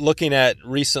looking at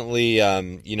recently,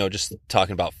 just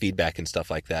talking about feedback and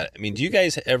stuff like that. I mean, do you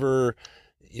guys ever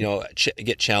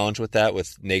get challenged with that,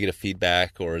 with negative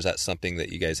feedback, or is that something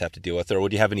that you guys have to deal with? Or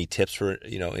would you have any tips for,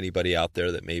 anybody out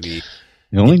there that maybe...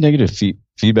 The only negative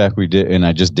feedback we did, and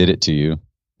I just did it to you,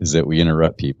 is that we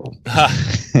interrupt people.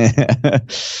 That's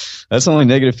the only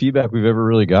negative feedback we've ever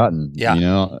really gotten.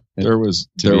 Yeah. There was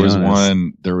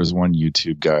one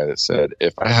YouTube guy that said,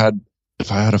 if I had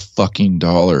a fucking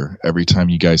dollar every time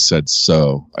you guys said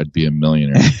so, I'd be a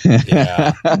millionaire.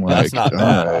 Yeah, that's not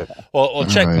bad. Right. Well,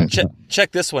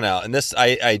 check this one out. And this,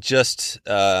 I just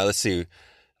let's see.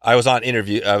 I was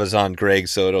on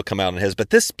Greg's, so it'll come out on his. But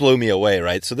this blew me away,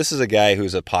 right? So this is a guy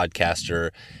who's a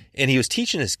podcaster, and he was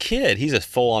teaching his kid. He's a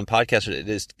full-on podcaster.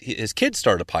 His kid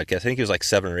started a podcast. I think he was like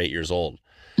 7 or 8 years old.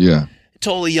 Yeah,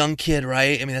 totally young kid,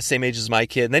 right? I mean, that's the same age as my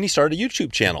kid. And then he started a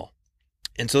YouTube channel.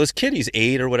 And so this kid, he's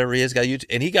 8 or whatever he is,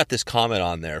 and he got this comment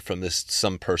on there from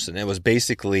some person. It was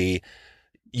basically,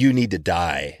 "You need to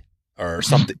die," or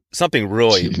something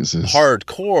really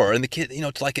hardcore. And the kid,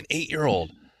 it's like an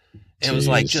 8-year-old, and it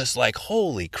was just like,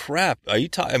 holy crap! Are you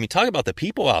talking? I mean, talk about the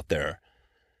people out there.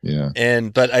 Yeah.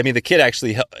 But I mean, the kid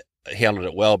actually handled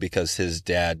it well because his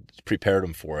dad prepared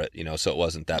him for it, so it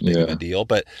wasn't that big of a deal.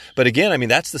 But again, I mean,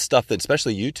 that's the stuff that,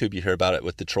 especially YouTube, you hear about it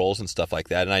with the trolls and stuff like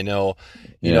that. And I know,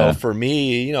 for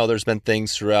me, there's been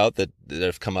things throughout that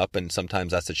have come up, and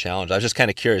sometimes that's a challenge. I was just kind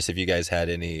of curious if you guys had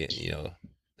any,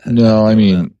 No, I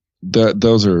mean,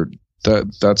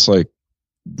 that's like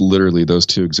literally those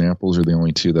two examples are the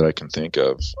only two that I can think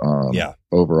of.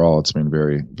 Overall, it's been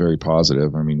very, very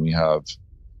positive. I mean, we have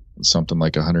something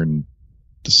like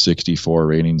 164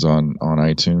 ratings on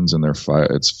iTunes, and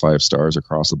it's 5 stars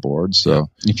across the board. So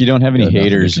if you don't have any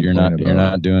haters, you're not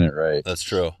doing it right. That's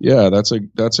true. Yeah, that's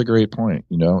a great point.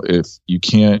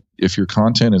 If your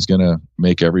content is going to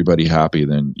make everybody happy,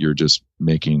 then you're just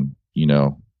making,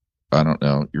 I don't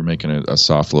know, you're making a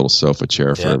soft little sofa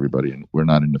chair for everybody, and we're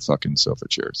not into fucking sofa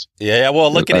chairs. Yeah.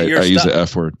 Well, looking at your stuff, I use the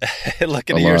F word.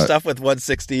 Looking at your stuff with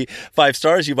 165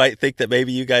 stars, you might think that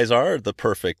maybe you guys are the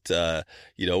perfect,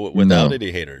 without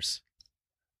any haters.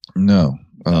 No.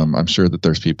 I'm sure that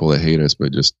there's people that hate us,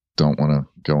 but just don't want to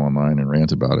go online and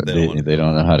rant about it. They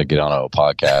don't know how to get on a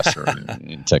podcast or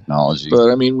in technology.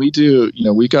 But I mean, we do,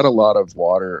 we got a lot of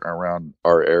water around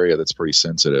our area that's pretty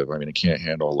sensitive. I mean, it can't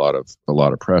handle a lot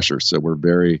of pressure. So we're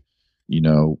very,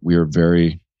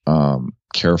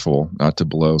 careful not to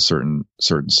blow certain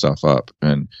stuff up.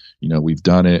 And, we've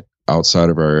done it outside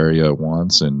of our area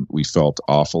once, and we felt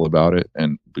awful about it.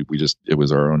 And it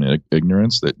was our own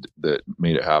ignorance that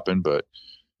made it happen. But,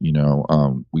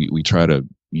 we try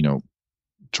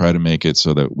to make it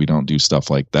so that we don't do stuff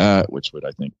like that, which would,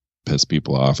 I think, piss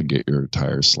people off and get your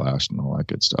tires slashed and all that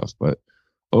good stuff. But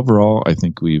overall, I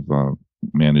think we've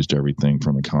managed everything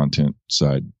from the content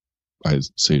side, I'd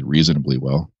say, reasonably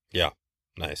well. Yeah.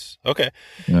 Nice. Okay.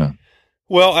 Yeah.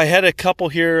 Well, I had a couple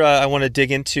here I want to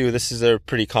dig into. This is a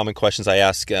pretty common questions I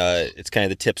ask. It's kind of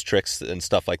the tips, tricks, and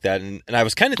stuff like that. And I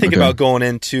was kind of thinking about going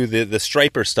into the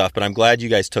striper stuff, but I'm glad you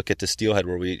guys took it to Steelhead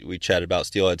where we chatted about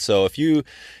Steelhead. So if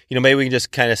maybe we can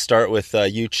just kind of start with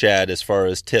you, Chad, as far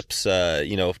as tips,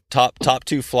 top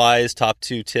 2 flies, top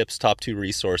 2 tips, top 2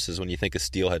 resources when you think of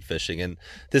steelhead fishing. And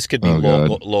this could be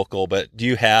local, but do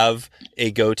you have a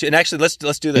go-to? And actually,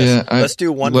 let's do this. Yeah, let's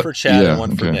do one for Chad and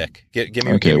one for Nick. Give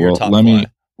me your top fly.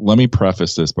 Let me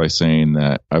preface this by saying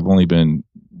that I've only been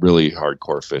really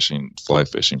hardcore fly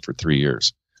fishing for 3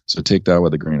 years. So take that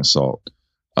with a grain of salt.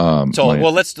 Let's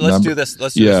do this.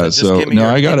 Let's do this.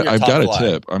 I've got a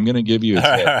tip. I'm going to give you a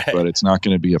tip, but it's not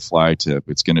going to be a fly tip.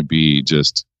 It's going to be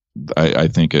just, I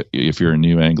think if you're a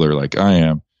new angler like I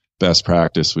am, best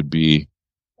practice would be,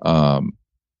 I'm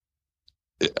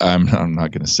not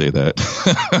going to say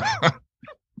that.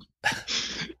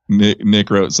 Nick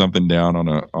wrote something down on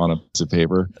a piece of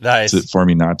paper for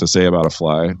me not to say about a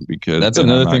fly, because that's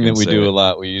another thing that we do a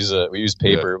lot. We use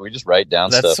paper. We just write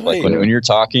down stuff. Sweet. Like when you're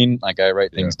talking, like I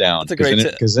write things down. That's a great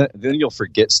tip. Because then you'll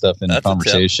forget stuff in the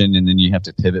conversation, and then you have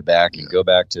to pivot back and go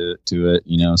back to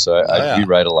it. So I do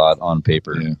write a lot on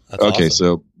paper. Yeah. Okay, awesome.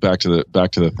 So back to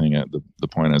the thing, the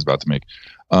point I was about to make.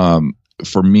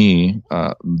 For me,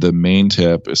 the main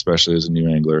tip, especially as a new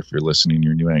angler, if you're listening,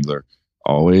 you're a new angler,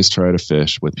 always try to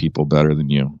fish with people better than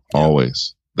you. Yeah.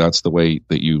 Always. That's the way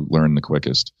that you learn the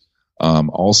quickest.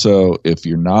 Also, if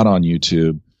you're not on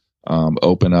YouTube,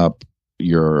 open up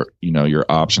your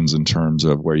options in terms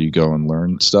of where you go and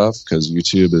learn stuff, because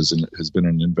YouTube has been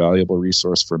an invaluable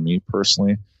resource for me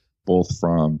personally, both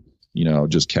from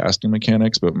just casting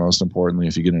mechanics, but most importantly,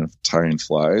 if you get into tying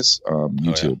flies,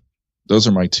 YouTube. Those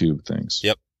are my 2 things.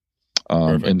 Yep.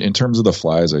 And in terms of the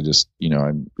flies, I just,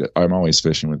 I'm always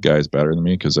fishing with guys better than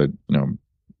me, because I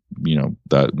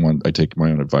take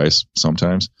my own advice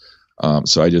sometimes.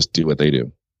 So I just do what they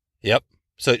do. Yep.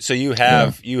 So you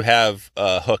have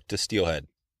hooked to steelhead.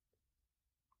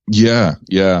 Yeah.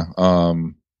 Yeah.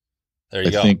 There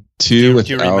you go. I think 2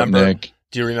 without Nick.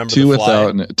 Do you remember 2 the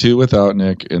fly? 2 without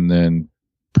Nick, and then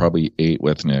probably 8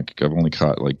 with Nick. I've only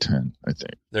caught like 10, I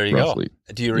think. There you go.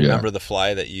 Do you remember the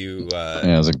fly that you?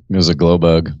 It was a glow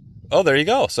bug. Oh, there you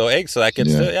go. So egg. So that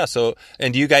gets So,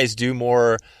 and do you guys do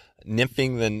more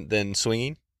nymphing than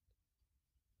swinging?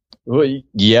 Well,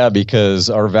 yeah, because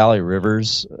our valley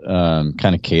rivers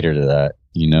kind of cater to that.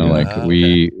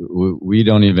 We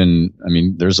don't even. I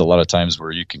mean, there's a lot of times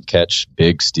where you can catch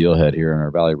big steelhead here in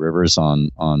our valley rivers on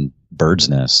bird's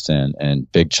nests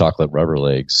and big chocolate rubber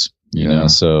legs.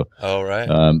 So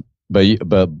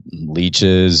but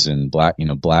leeches and black,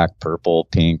 purple,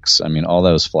 pinks, I mean, all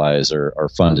those flies are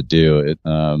fun to do.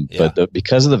 But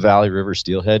because of the Valley River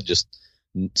steelhead, just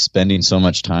spending so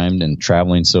much time and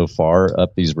traveling so far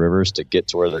up these rivers to get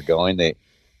to where they're going, they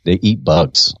eat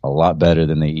bugs a lot better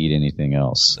than they eat anything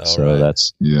else.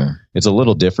 That's it's a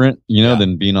little different,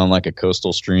 than being on like a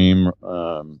coastal stream,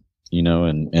 and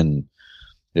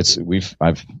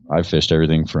I've fished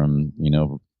everything from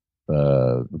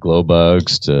glow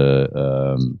bugs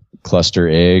to cluster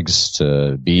eggs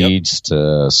to beads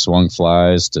to swung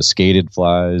flies to skated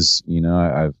flies.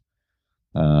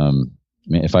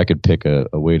 If I could pick a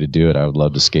way to do it, I would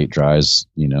love to skate dries,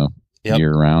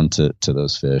 year round to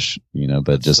those fish,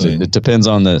 but it depends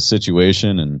on the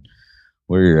situation and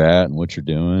where you're at and what you're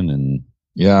doing. And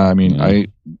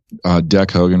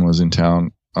Deck Hogan was in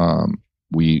town.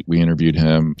 We interviewed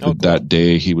him that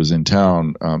day he was in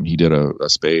town. He did a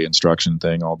spay instruction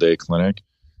thing all day clinic.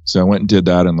 So I went and did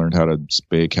that and learned how to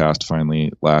spay cast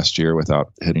finally last year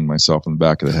without hitting myself in the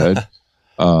back of the head.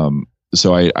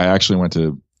 So I actually went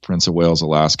to Prince of Wales,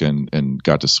 Alaska and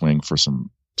got to swing for some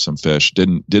fish.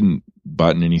 Didn't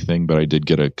button anything, but I did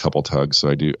get a couple tugs.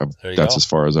 So that's as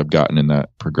far as I've gotten in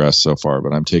that progress so far,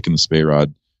 but I'm taking the spay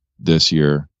rod this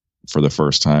year for the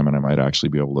first time, and I might actually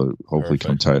be able to hopefully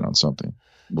come tight on something.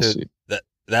 We'll see.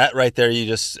 That right there,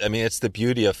 it's the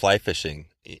beauty of fly fishing,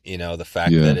 the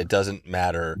fact that it doesn't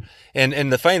matter.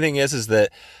 And the funny thing is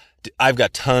that I've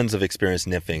got tons of experience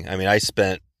nymphing. I mean, I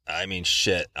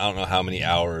don't know how many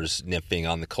hours nymphing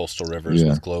on the coastal rivers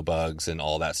with glow bugs and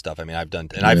all that stuff. I mean,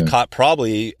 I've caught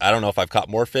probably, I don't know if I've caught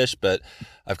more fish, but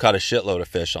I've caught a shitload of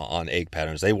fish on egg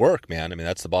patterns. They work, man. I mean,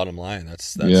 that's the bottom line. That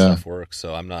stuff works.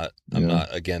 So I'm not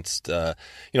against,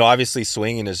 obviously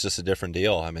swinging is just a different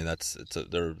deal. I mean,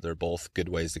 they're both good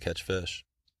ways to catch fish.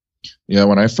 Yeah.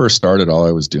 When I first started, all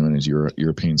I was doing is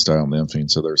European style nymphing.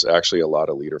 So there's actually a lot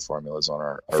of leader formulas on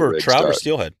our for trout or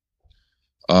steelhead.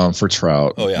 For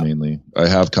trout, mainly. I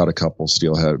have caught a couple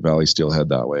valley steelhead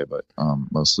that way, but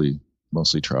mostly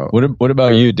trout. What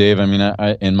about you, Dave? I mean,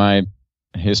 I in my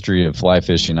history of fly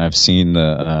fishing, I've seen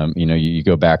the, you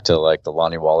go back to like the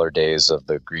Lonnie Waller days of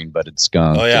the green-butted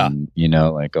skunk. Oh, yeah. And,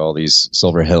 like all these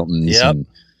silver Hiltons. Yep.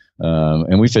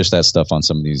 And we fish that stuff on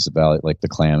some of these valley, like the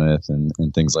Klamath and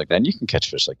things like that. And you can catch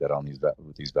fish like that on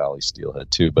with these valley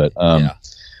steelhead too. But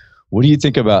what do you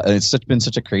think about? It's been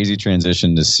such a crazy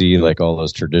transition to see like all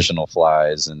those traditional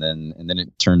flies, and then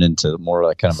it turned into more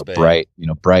like kind of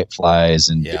a bright flies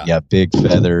and big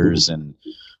feathers and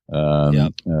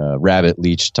rabbit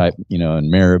leech type, and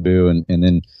marabou, and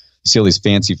then you see all these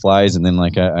fancy flies, and then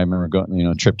like I remember going,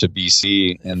 a trip to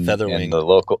BC and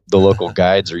the local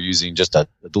guides are using just a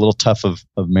little tuft of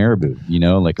marabou,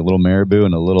 like a little marabou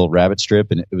and a little rabbit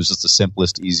strip, and it was just the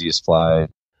simplest, easiest fly.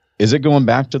 Is it going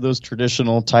back to those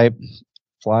traditional type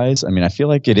flies? I mean, I feel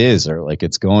like it is, or like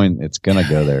it's gonna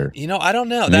go there. I don't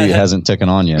know. Maybe it hasn't taken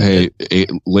on yet. Hey,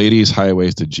 ladies'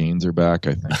 high-waisted jeans are back.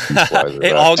 I think these flies are it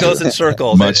back all too. goes in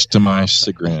circles. Much to my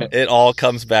chagrin. It all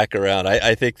comes back around.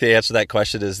 I think the answer to that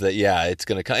question is that it's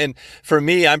going to come. And for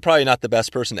me, I'm probably not the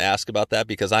best person to ask about that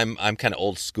because I'm kind of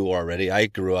old school already. I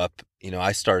grew up,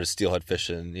 I started steelhead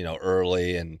fishing,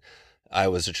 early, and I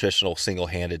was a traditional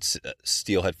single-handed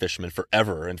steelhead fisherman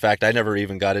forever. In fact, I never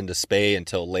even got into spay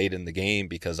until late in the game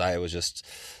because I was just,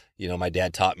 my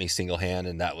dad taught me single-hand,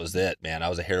 and that was it, man. I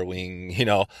was a hair wing,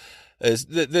 The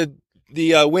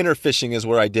winter fishing is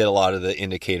where I did a lot of the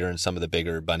indicator and some of the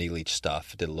bigger bunny leech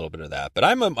stuff. Did a little bit of that, but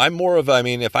I'm more of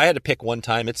if I had to pick one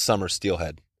time, it's summer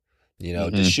steelhead.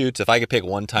 Deschutes, if I could pick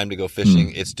one time to go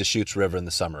fishing, it's Deschutes River in the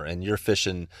summer. And you're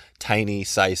fishing tiny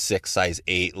size 6, size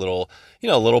 8, little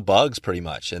bugs pretty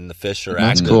much. And the fish are active.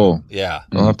 That's cool. Yeah.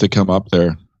 I'll have to come up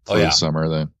there for the summer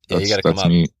then. You got to come up.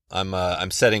 Neat.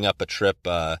 I'm setting up a trip,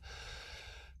 like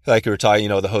we were talking,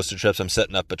 the hosted trips. I'm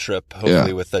setting up a trip,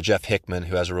 hopefully with Jeff Hickman,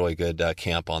 who has a really good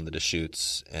camp on the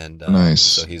Deschutes. And nice.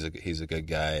 So he's a good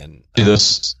guy. And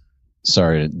those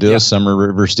summer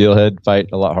river steelhead fight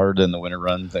a lot harder than the winter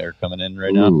runs that are coming in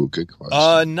right now? Ooh, good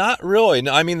question. Not really.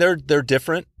 No, I mean, they're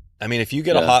different. I mean, if you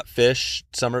get a hot fish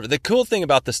summer, the cool thing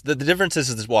about this, the difference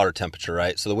is this water temperature,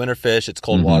 right? So the winter fish, it's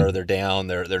cold water. They're down.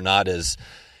 They're not as,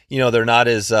 they're not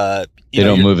as. They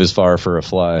don't move as far for a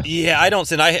fly. Yeah, I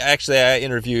don't. And I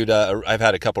interviewed. I've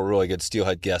had a couple of really good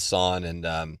steelhead guests on,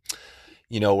 and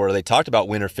where they talked about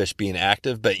winter fish being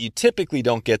active, but you typically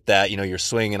don't get that. You're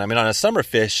swinging. I mean, on a summer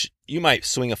fish, you might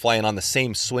swing a fly, and on the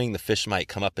same swing, the fish might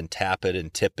come up and tap it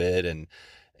and tip it, and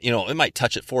it might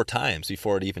touch it 4 times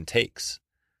before it even takes.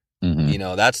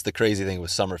 That's the crazy thing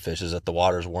with summer fish is that the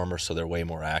water's warmer, so they're way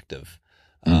more active.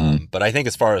 But I think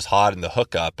as far as hot and the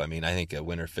hookup, I mean, I think a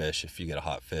winter fish, if you get a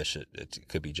hot fish, it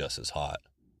could be just as hot.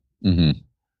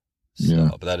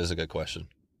 But that is a good question.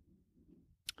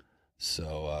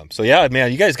 So yeah,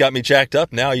 man, you guys got me jacked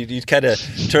up now. You kind of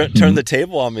turn the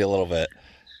table on me a little bit.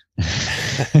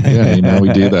 Yeah,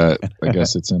 we do that. I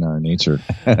guess it's in our nature.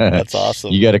 That's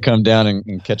awesome. You got to come down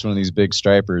and catch one of these big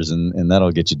stripers, and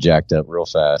that'll get you jacked up real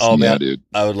fast. Oh, man, dude.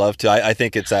 I would love to. I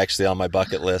think it's actually on my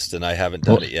bucket list, and I haven't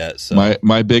done it yet. So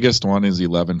my biggest one is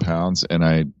 11 pounds, and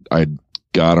I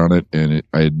got on it, and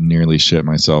I nearly shit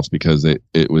myself because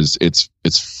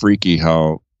it's freaky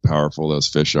how powerful those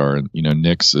fish are. And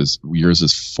Nick's yours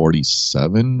is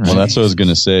 47, right? Well, that's what I was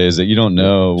gonna say, is that you don't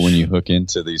know when you hook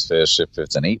into these fish if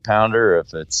it's an 8-pounder or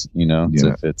if it's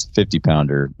if it's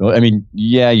 50-pounder. Well, I mean,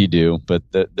 yeah, you do, but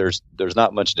there's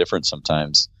not much difference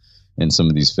sometimes in some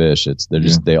of these fish.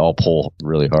 They all pull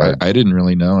really hard. I didn't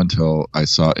really know until I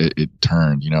saw it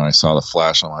turned. I saw the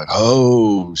flash, and I'm like,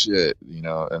 oh shit,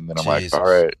 and then I'm like, all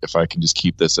right, if I can just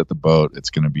keep this at the boat,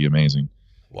 it's gonna be amazing.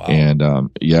 Wow. And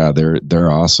they're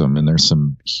awesome, and there's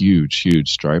some huge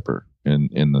striper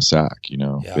in the sack,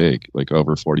 big, like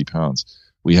over 40 pounds.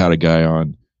 We had a guy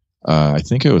on, I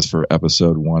think it was for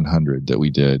episode 100 that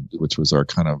we did, which was our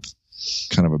kind of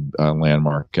a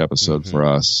landmark episode for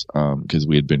us, because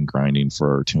we had been grinding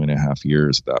for 2.5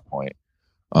 years at that point.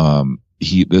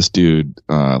 This dude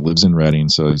lives in Redding,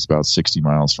 so he's about 60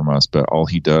 miles from us, but all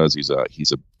he does,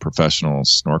 he's a professional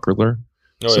snorkeler.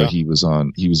 So he was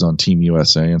on Team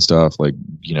USA and stuff, like,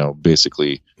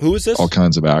 basically. Who is this? All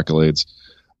kinds of accolades.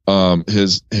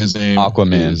 His name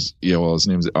Aquaman. His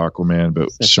name's Aquaman, but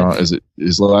Sean,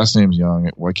 his last name's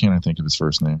Young. Why can't I think of his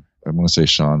first name? I want to say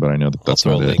Sean, but I know that's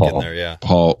not it. Paul. In there, yeah.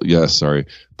 Paul. Yes, sorry,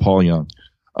 Paul Young.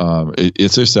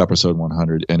 It's just episode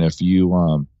 100, and if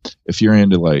you're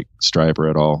into like striper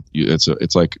at all,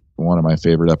 it's like one of my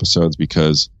favorite episodes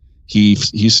because he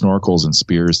snorkels and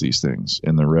spears these things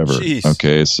in the river. Jeez.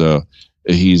 Okay, so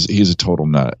he's a total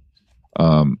nut.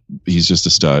 He's just a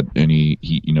stud, and he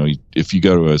if you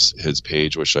go to his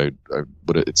page, which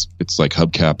but it's like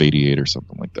Hubcap 88 or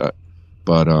something like that.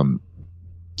 But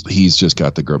he's just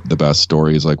got the best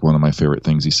stories. Like one of my favorite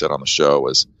things he said on the show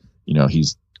was,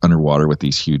 he's underwater with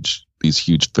these huge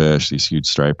fish, these huge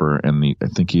striper, and I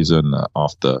think he's in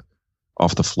off the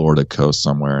Florida coast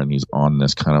somewhere, and he's on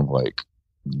this kind of like,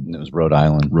 it was Rhode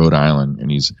Island,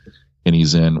 and he's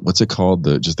in, what's it called?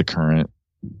 The current.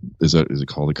 Is it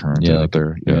called the current out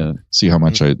there? Yeah. See how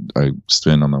much I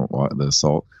spin on the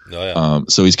salt. Oh, yeah.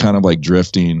 So he's kind of like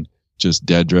drifting, just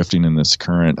dead drifting in this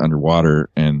current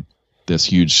underwater, and this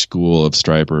huge school of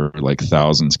striper, like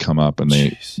thousands, come up, and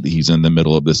he's in the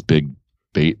middle of this big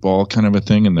bait ball kind of a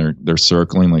thing, and they're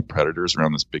circling like predators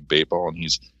around this big bait ball, and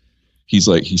he's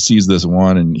like, he sees this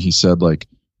one, and he said, like,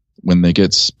 when they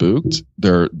get spooked,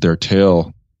 their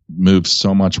tail moves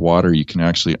so much water you can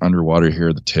actually underwater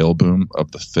hear the tail boom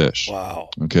of the fish. Wow.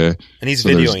 Okay. And he's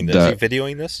videoing this. Is he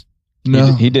videoing this?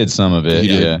 No, he did some of it.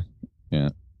 Yeah.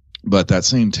 But that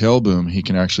same tail boom he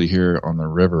can actually hear on the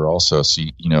river also. So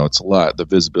it's a lot. The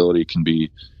visibility can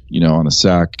be, on the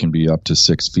sack can be up to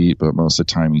 6 feet, but most of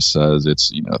the time he says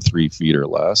it's 3 feet or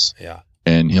less. Yeah.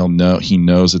 And he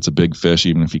knows it's a big fish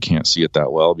even if he can't see it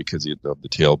that well because of the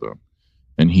tail boom.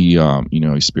 And he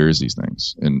spears these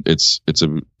things, and it's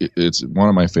one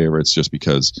of my favorites just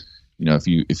because,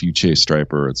 if you chase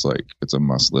striper, it's like, it's a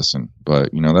must listen. But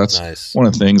that's nice. One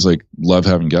of the things, like, love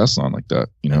having guests on like that.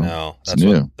 I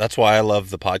know. That's why I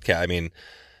love the podcast. I mean,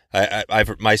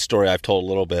 I've my story I've told a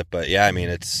little bit, but yeah, I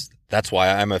mean, that's why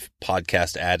I'm a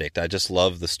podcast addict. I just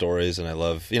love the stories, and I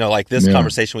love, like this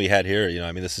conversation we had here.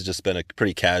 I mean, this has just been a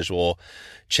pretty casual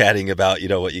chatting about,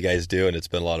 what you guys do, and it's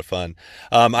been a lot of fun.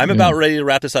 I'm about ready to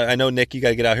wrap this up. I know, Nick, you got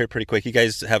to get out here pretty quick. You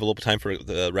guys have a little time for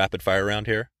the rapid fire round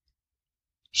here?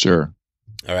 Sure.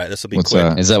 All right, this will be What's quick.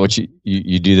 That? Is that what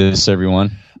you do this,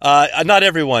 everyone? Not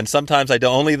everyone. Sometimes I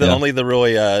don't. Only the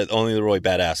really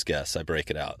badass guests, I break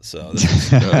it out. So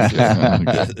this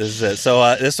is it.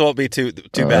 So this won't be too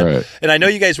bad. Right. And I know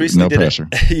you guys recently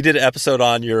you did an episode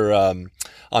on your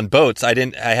on boats. I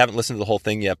haven't listened to the whole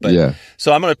thing yet, but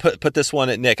so I'm going to put this one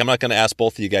at Nick. I'm not going to ask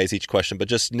both of you guys each question, but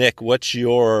just Nick, what's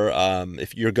your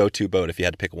if your go-to boat if you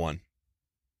had to pick one?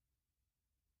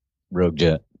 Rogue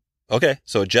Jet. Okay,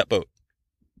 so a jet boat.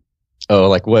 Oh,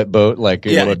 like what boat? Like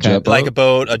what kind of boat? Like a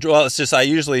boat. Well, it's just I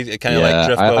usually kind of like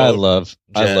drift boat. I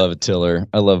love a tiller.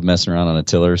 I love messing around on a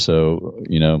tiller. So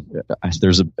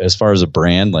there's as far as a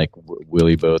brand, like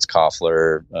Willie Boats,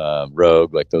 Koffler,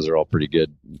 Rogue, like those are all pretty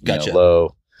good. Gotcha.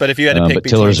 Low. But if you had to pick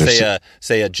between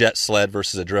say a jet sled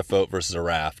versus a drift boat versus a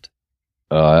raft.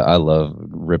 I love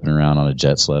ripping around on a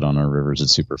jet sled on our rivers.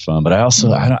 It's super fun. But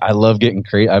I love getting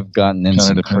crazy. I've gotten in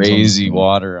some crazy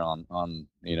water on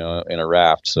in a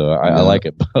raft. So I like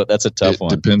it. But that's a tough one.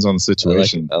 Depends on the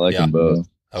situation. I like them both.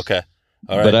 Okay.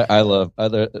 All right. But I love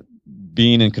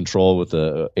being in control with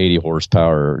the 80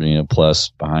 horsepower, plus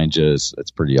behind you.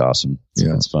 It's pretty awesome.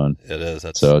 It's fun. It is.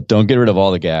 So don't get rid of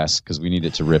all the gas because we need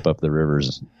it to rip up the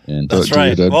rivers. And that's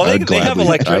right. Well, they have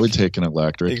electric. I would take an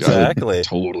electric. Exactly. I would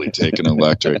totally take an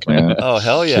electric, man. Oh,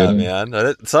 hell yeah,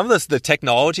 man. Some of the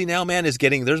technology now, man, is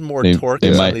getting, there's more torque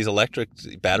in some of these electric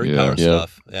battery power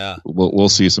stuff. Yeah. We'll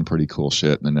see some pretty cool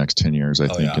shit in the next 10 years, I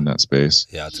think, in that space.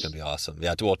 Yeah, it's going to be awesome.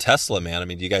 Yeah. Well, Tesla, man. I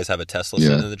mean, do you guys have a Tesla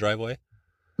sitting in the driveway?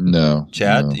 No,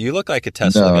 Chad, you look like a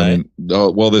Tesla guy.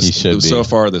 So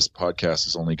far this podcast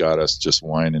has only got us just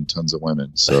wine and tons of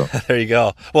women. So there you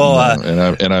go. Well,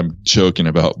 and I'm joking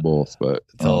about both, but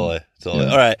totally.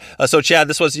 All right. So Chad,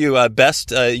 this was you. Best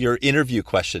your interview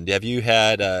question. Have you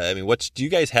had? Do you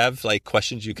guys have like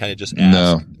questions you kind of just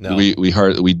ask? No.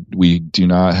 We do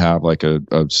not have like a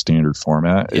standard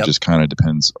format. It just kind of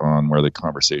depends on where the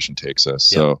conversation takes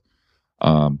us. Yep. So,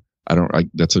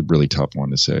 that's a really tough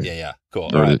one to say. Yeah. Cool.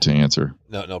 Or to answer.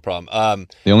 No problem.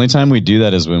 The only time we do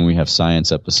that is when we have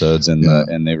science episodes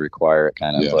and they require it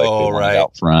kind of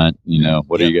out front.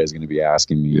 What are you guys going to be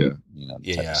asking me?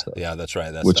 Yeah, that's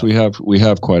right. Which we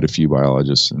have quite a few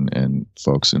biologists and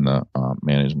folks in the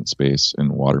management space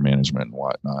and water management and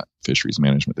whatnot, fisheries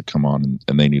management that come on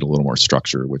and they need a little more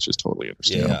structure, which is totally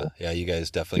understandable. Yeah. You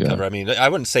guys definitely cover. I mean, I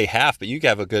wouldn't say half, but you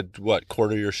have a good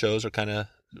quarter of your shows are kind of.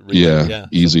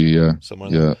 Easy. Somewhere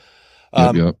there.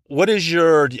 Yep. What is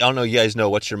your? I don't know. You guys know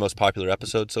what's your most popular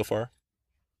episode so far?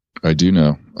 I do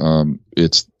know.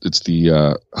 It's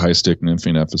the high stick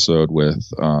nymphing episode with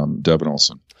Devin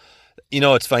Olson.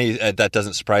 It's funny that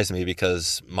doesn't surprise me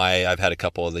because I've had a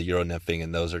couple of the Euro nymphing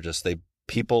and those are just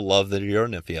people love the Euro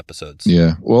nymphing episodes.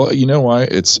 Yeah. Well, you know why?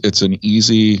 It's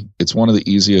one of the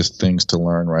easiest things to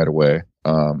learn right away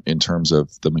in terms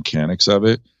of the mechanics of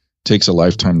it. Takes a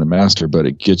lifetime to master, but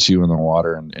it gets you in the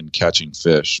water and catching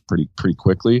fish pretty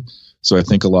quickly. So I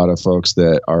think a lot of folks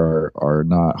that are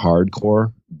not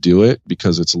hardcore do it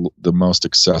because it's the most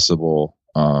accessible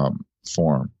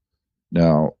form.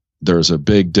 Now, there's a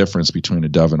big difference between a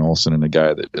Dove and Olson and a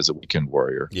guy that is a weekend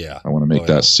warrior. Yeah, I want to make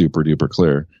that super duper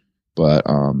clear. But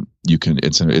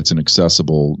it's an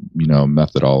accessible,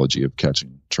 methodology of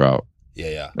catching trout.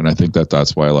 Yeah. And I think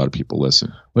that's why a lot of people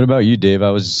listen. What about you, Dave?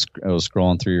 I was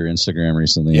scrolling through your Instagram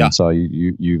recently and saw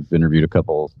you've interviewed a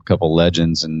couple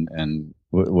legends, and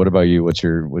what about you?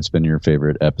 What's been your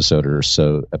favorite episode or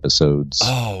so episodes?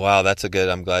 Oh wow, that's a good.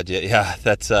 I'm glad you. Yeah,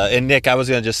 that's. And Nick, I was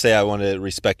gonna just say I want to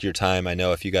respect your time. I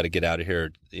know if you got to get out of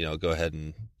here, go ahead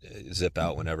and zip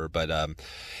out whenever. But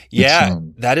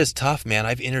that is tough, man.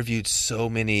 I've interviewed so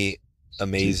many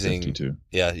amazing. 52.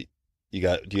 Yeah. Do you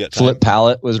got time? Flip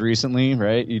Pallet was recently,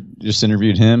 right? You just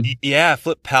interviewed him. Yeah,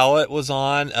 Flip Pallet was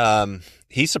on.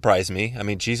 He surprised me. I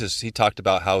mean, Jesus, he talked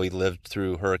about how he lived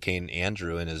through Hurricane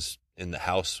Andrew in the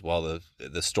house while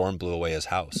the storm blew away his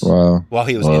house. Wow. While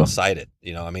he was inside it.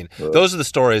 Those are the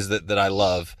stories that I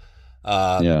love.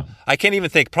 I can't even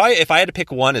think. Probably if I had to pick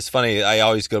one, it's funny. I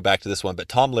always go back to this one, but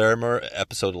Tom Larimer,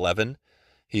 episode 11.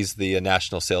 He's the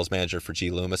national sales manager for G.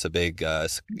 Loomis, a big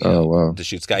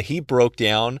Deschutes guy. He broke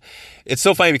down. It's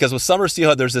so funny because with summer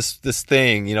steelhead, there's this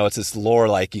thing, it's this lore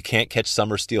like you can't catch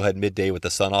summer steelhead midday with the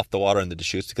sun off the water in the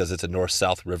Deschutes because it's a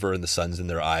north-south river and the sun's in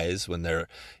their eyes when they're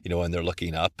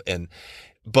looking up.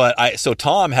 So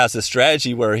Tom has this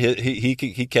strategy where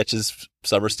he catches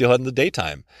summer steelhead in the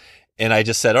daytime. And I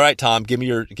just said, all right, Tom, give me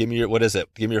your, what is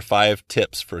it? Give me your 5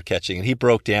 tips for catching. And he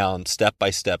broke down step by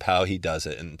step how he does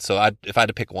it. And so if I had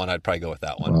to pick one, I'd probably go with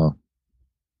that one. Wow.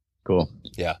 Cool.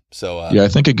 Yeah. So, I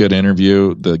think a good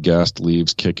interview, the guest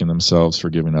leaves kicking themselves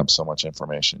for giving up so much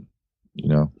information,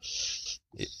 You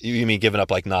mean giving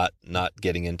up, like not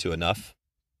getting into enough?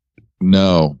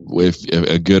 No, if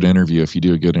a good interview, if you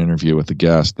do a good interview with a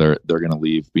guest, they're going to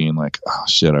leave being like, oh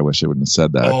shit, I wish I wouldn't have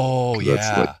said that. Oh yeah.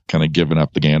 That's like kind of giving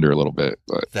up the gander a little bit,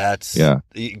 but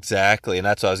exactly. And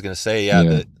that's what I was going to say.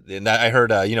 Yeah. I heard,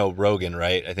 Rogan,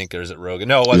 right? I think Rogan.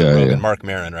 No, it wasn't Rogan. Yeah. Mark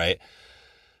Maron, right?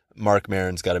 Mark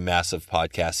Maron's got a massive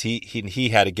podcast. He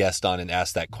had a guest on and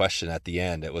asked that question at the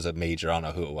end. It was a major, I don't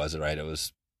know who it was, right? It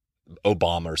was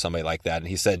Obama or somebody like that. And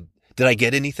he said, did I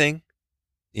get anything?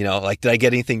 Did I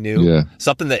get anything new? Yeah.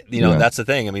 Something that, that's the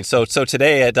thing. I mean, so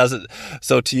today it doesn't,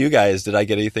 so to you guys, did I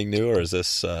get anything new or is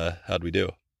this, how'd we do?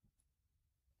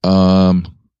 I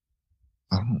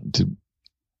don't know.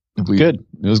 Good.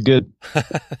 It was good.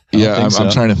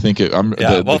 I'm trying to think it.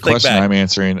 The question back. I'm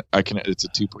answering, it's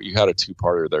you had a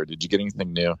 2-parter there. Did you get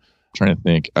anything new? I'm trying to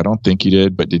think. I don't think you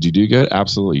did, but did you do good?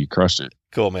 Absolutely. You crushed it.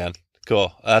 Cool, man.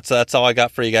 Cool. That's all I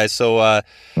got for you guys. So, all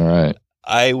right.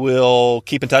 I will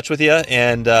keep in touch with you,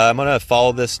 and I'm going to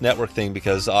follow this network thing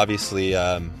because obviously,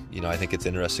 I think it's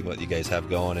interesting what you guys have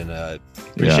going, and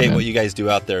appreciate what you guys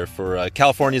do out there. For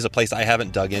California is a place I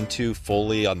haven't dug into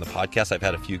fully on the podcast. I've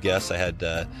had a few guests. I had,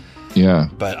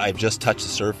 but I've just touched the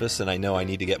surface, and I know I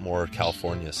need to get more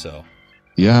California. So.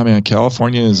 Yeah, man,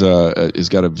 California is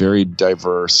got a very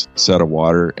diverse set of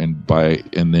water, and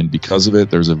then because of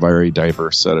it, there's a very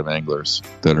diverse set of anglers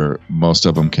that most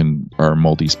of them are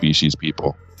multi-species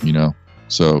people,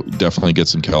 So definitely get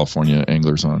some California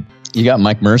anglers on. You got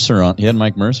Mike Mercer on. You had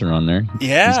Mike Mercer on there.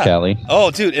 Yeah, he's Cali.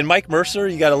 Oh, dude, and Mike Mercer,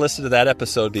 you got to listen to that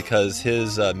episode because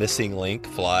his missing link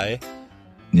fly.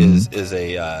 Is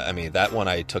that one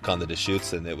I took on the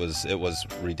Deschutes and it was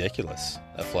ridiculous.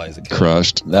 That fly is a killer.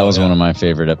 Crushed. That was one of my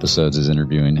favorite episodes is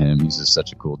interviewing him. He's just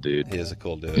such a cool dude. He is a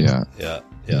cool dude. Yeah.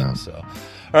 So, all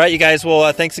right, you guys.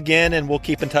 Well, thanks again, and we'll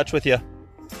keep in touch with you.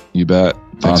 You bet.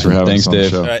 Thanks for having us on Dave. the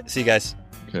show. All right, see you guys.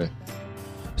 Okay.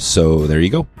 So there you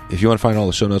go. If you want to find all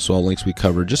the show notes, all the links we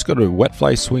covered, just go to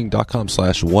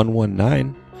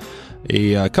wetflyswing.com/119.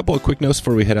 A couple of quick notes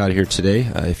before we head out of here today.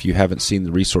 If you haven't seen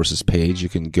the resources page, you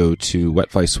can go to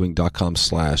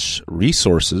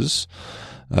wetflyswing.com/resources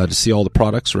to see all the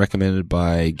products recommended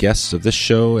by guests of this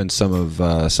show and some of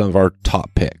our top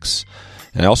picks.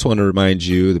 And I also want to remind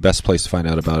you the best place to find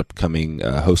out about upcoming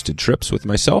hosted trips with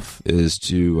myself is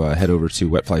to head over to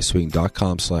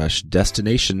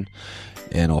wetflyswing.com/destination,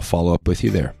 and I'll follow up with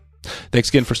you there. Thanks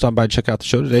again for stopping by to check out the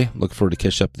show today. Looking forward to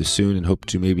catch up with you soon and hope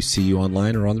to maybe see you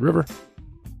online or on the river.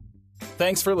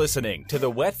 Thanks for listening to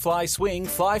the Wet Fly Swing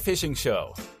Fly Fishing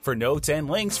Show. For notes and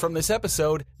links from this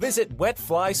episode, visit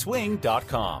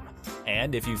wetflyswing.com.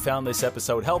 And if you found this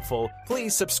episode helpful,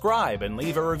 please subscribe and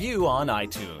leave a review on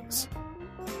iTunes.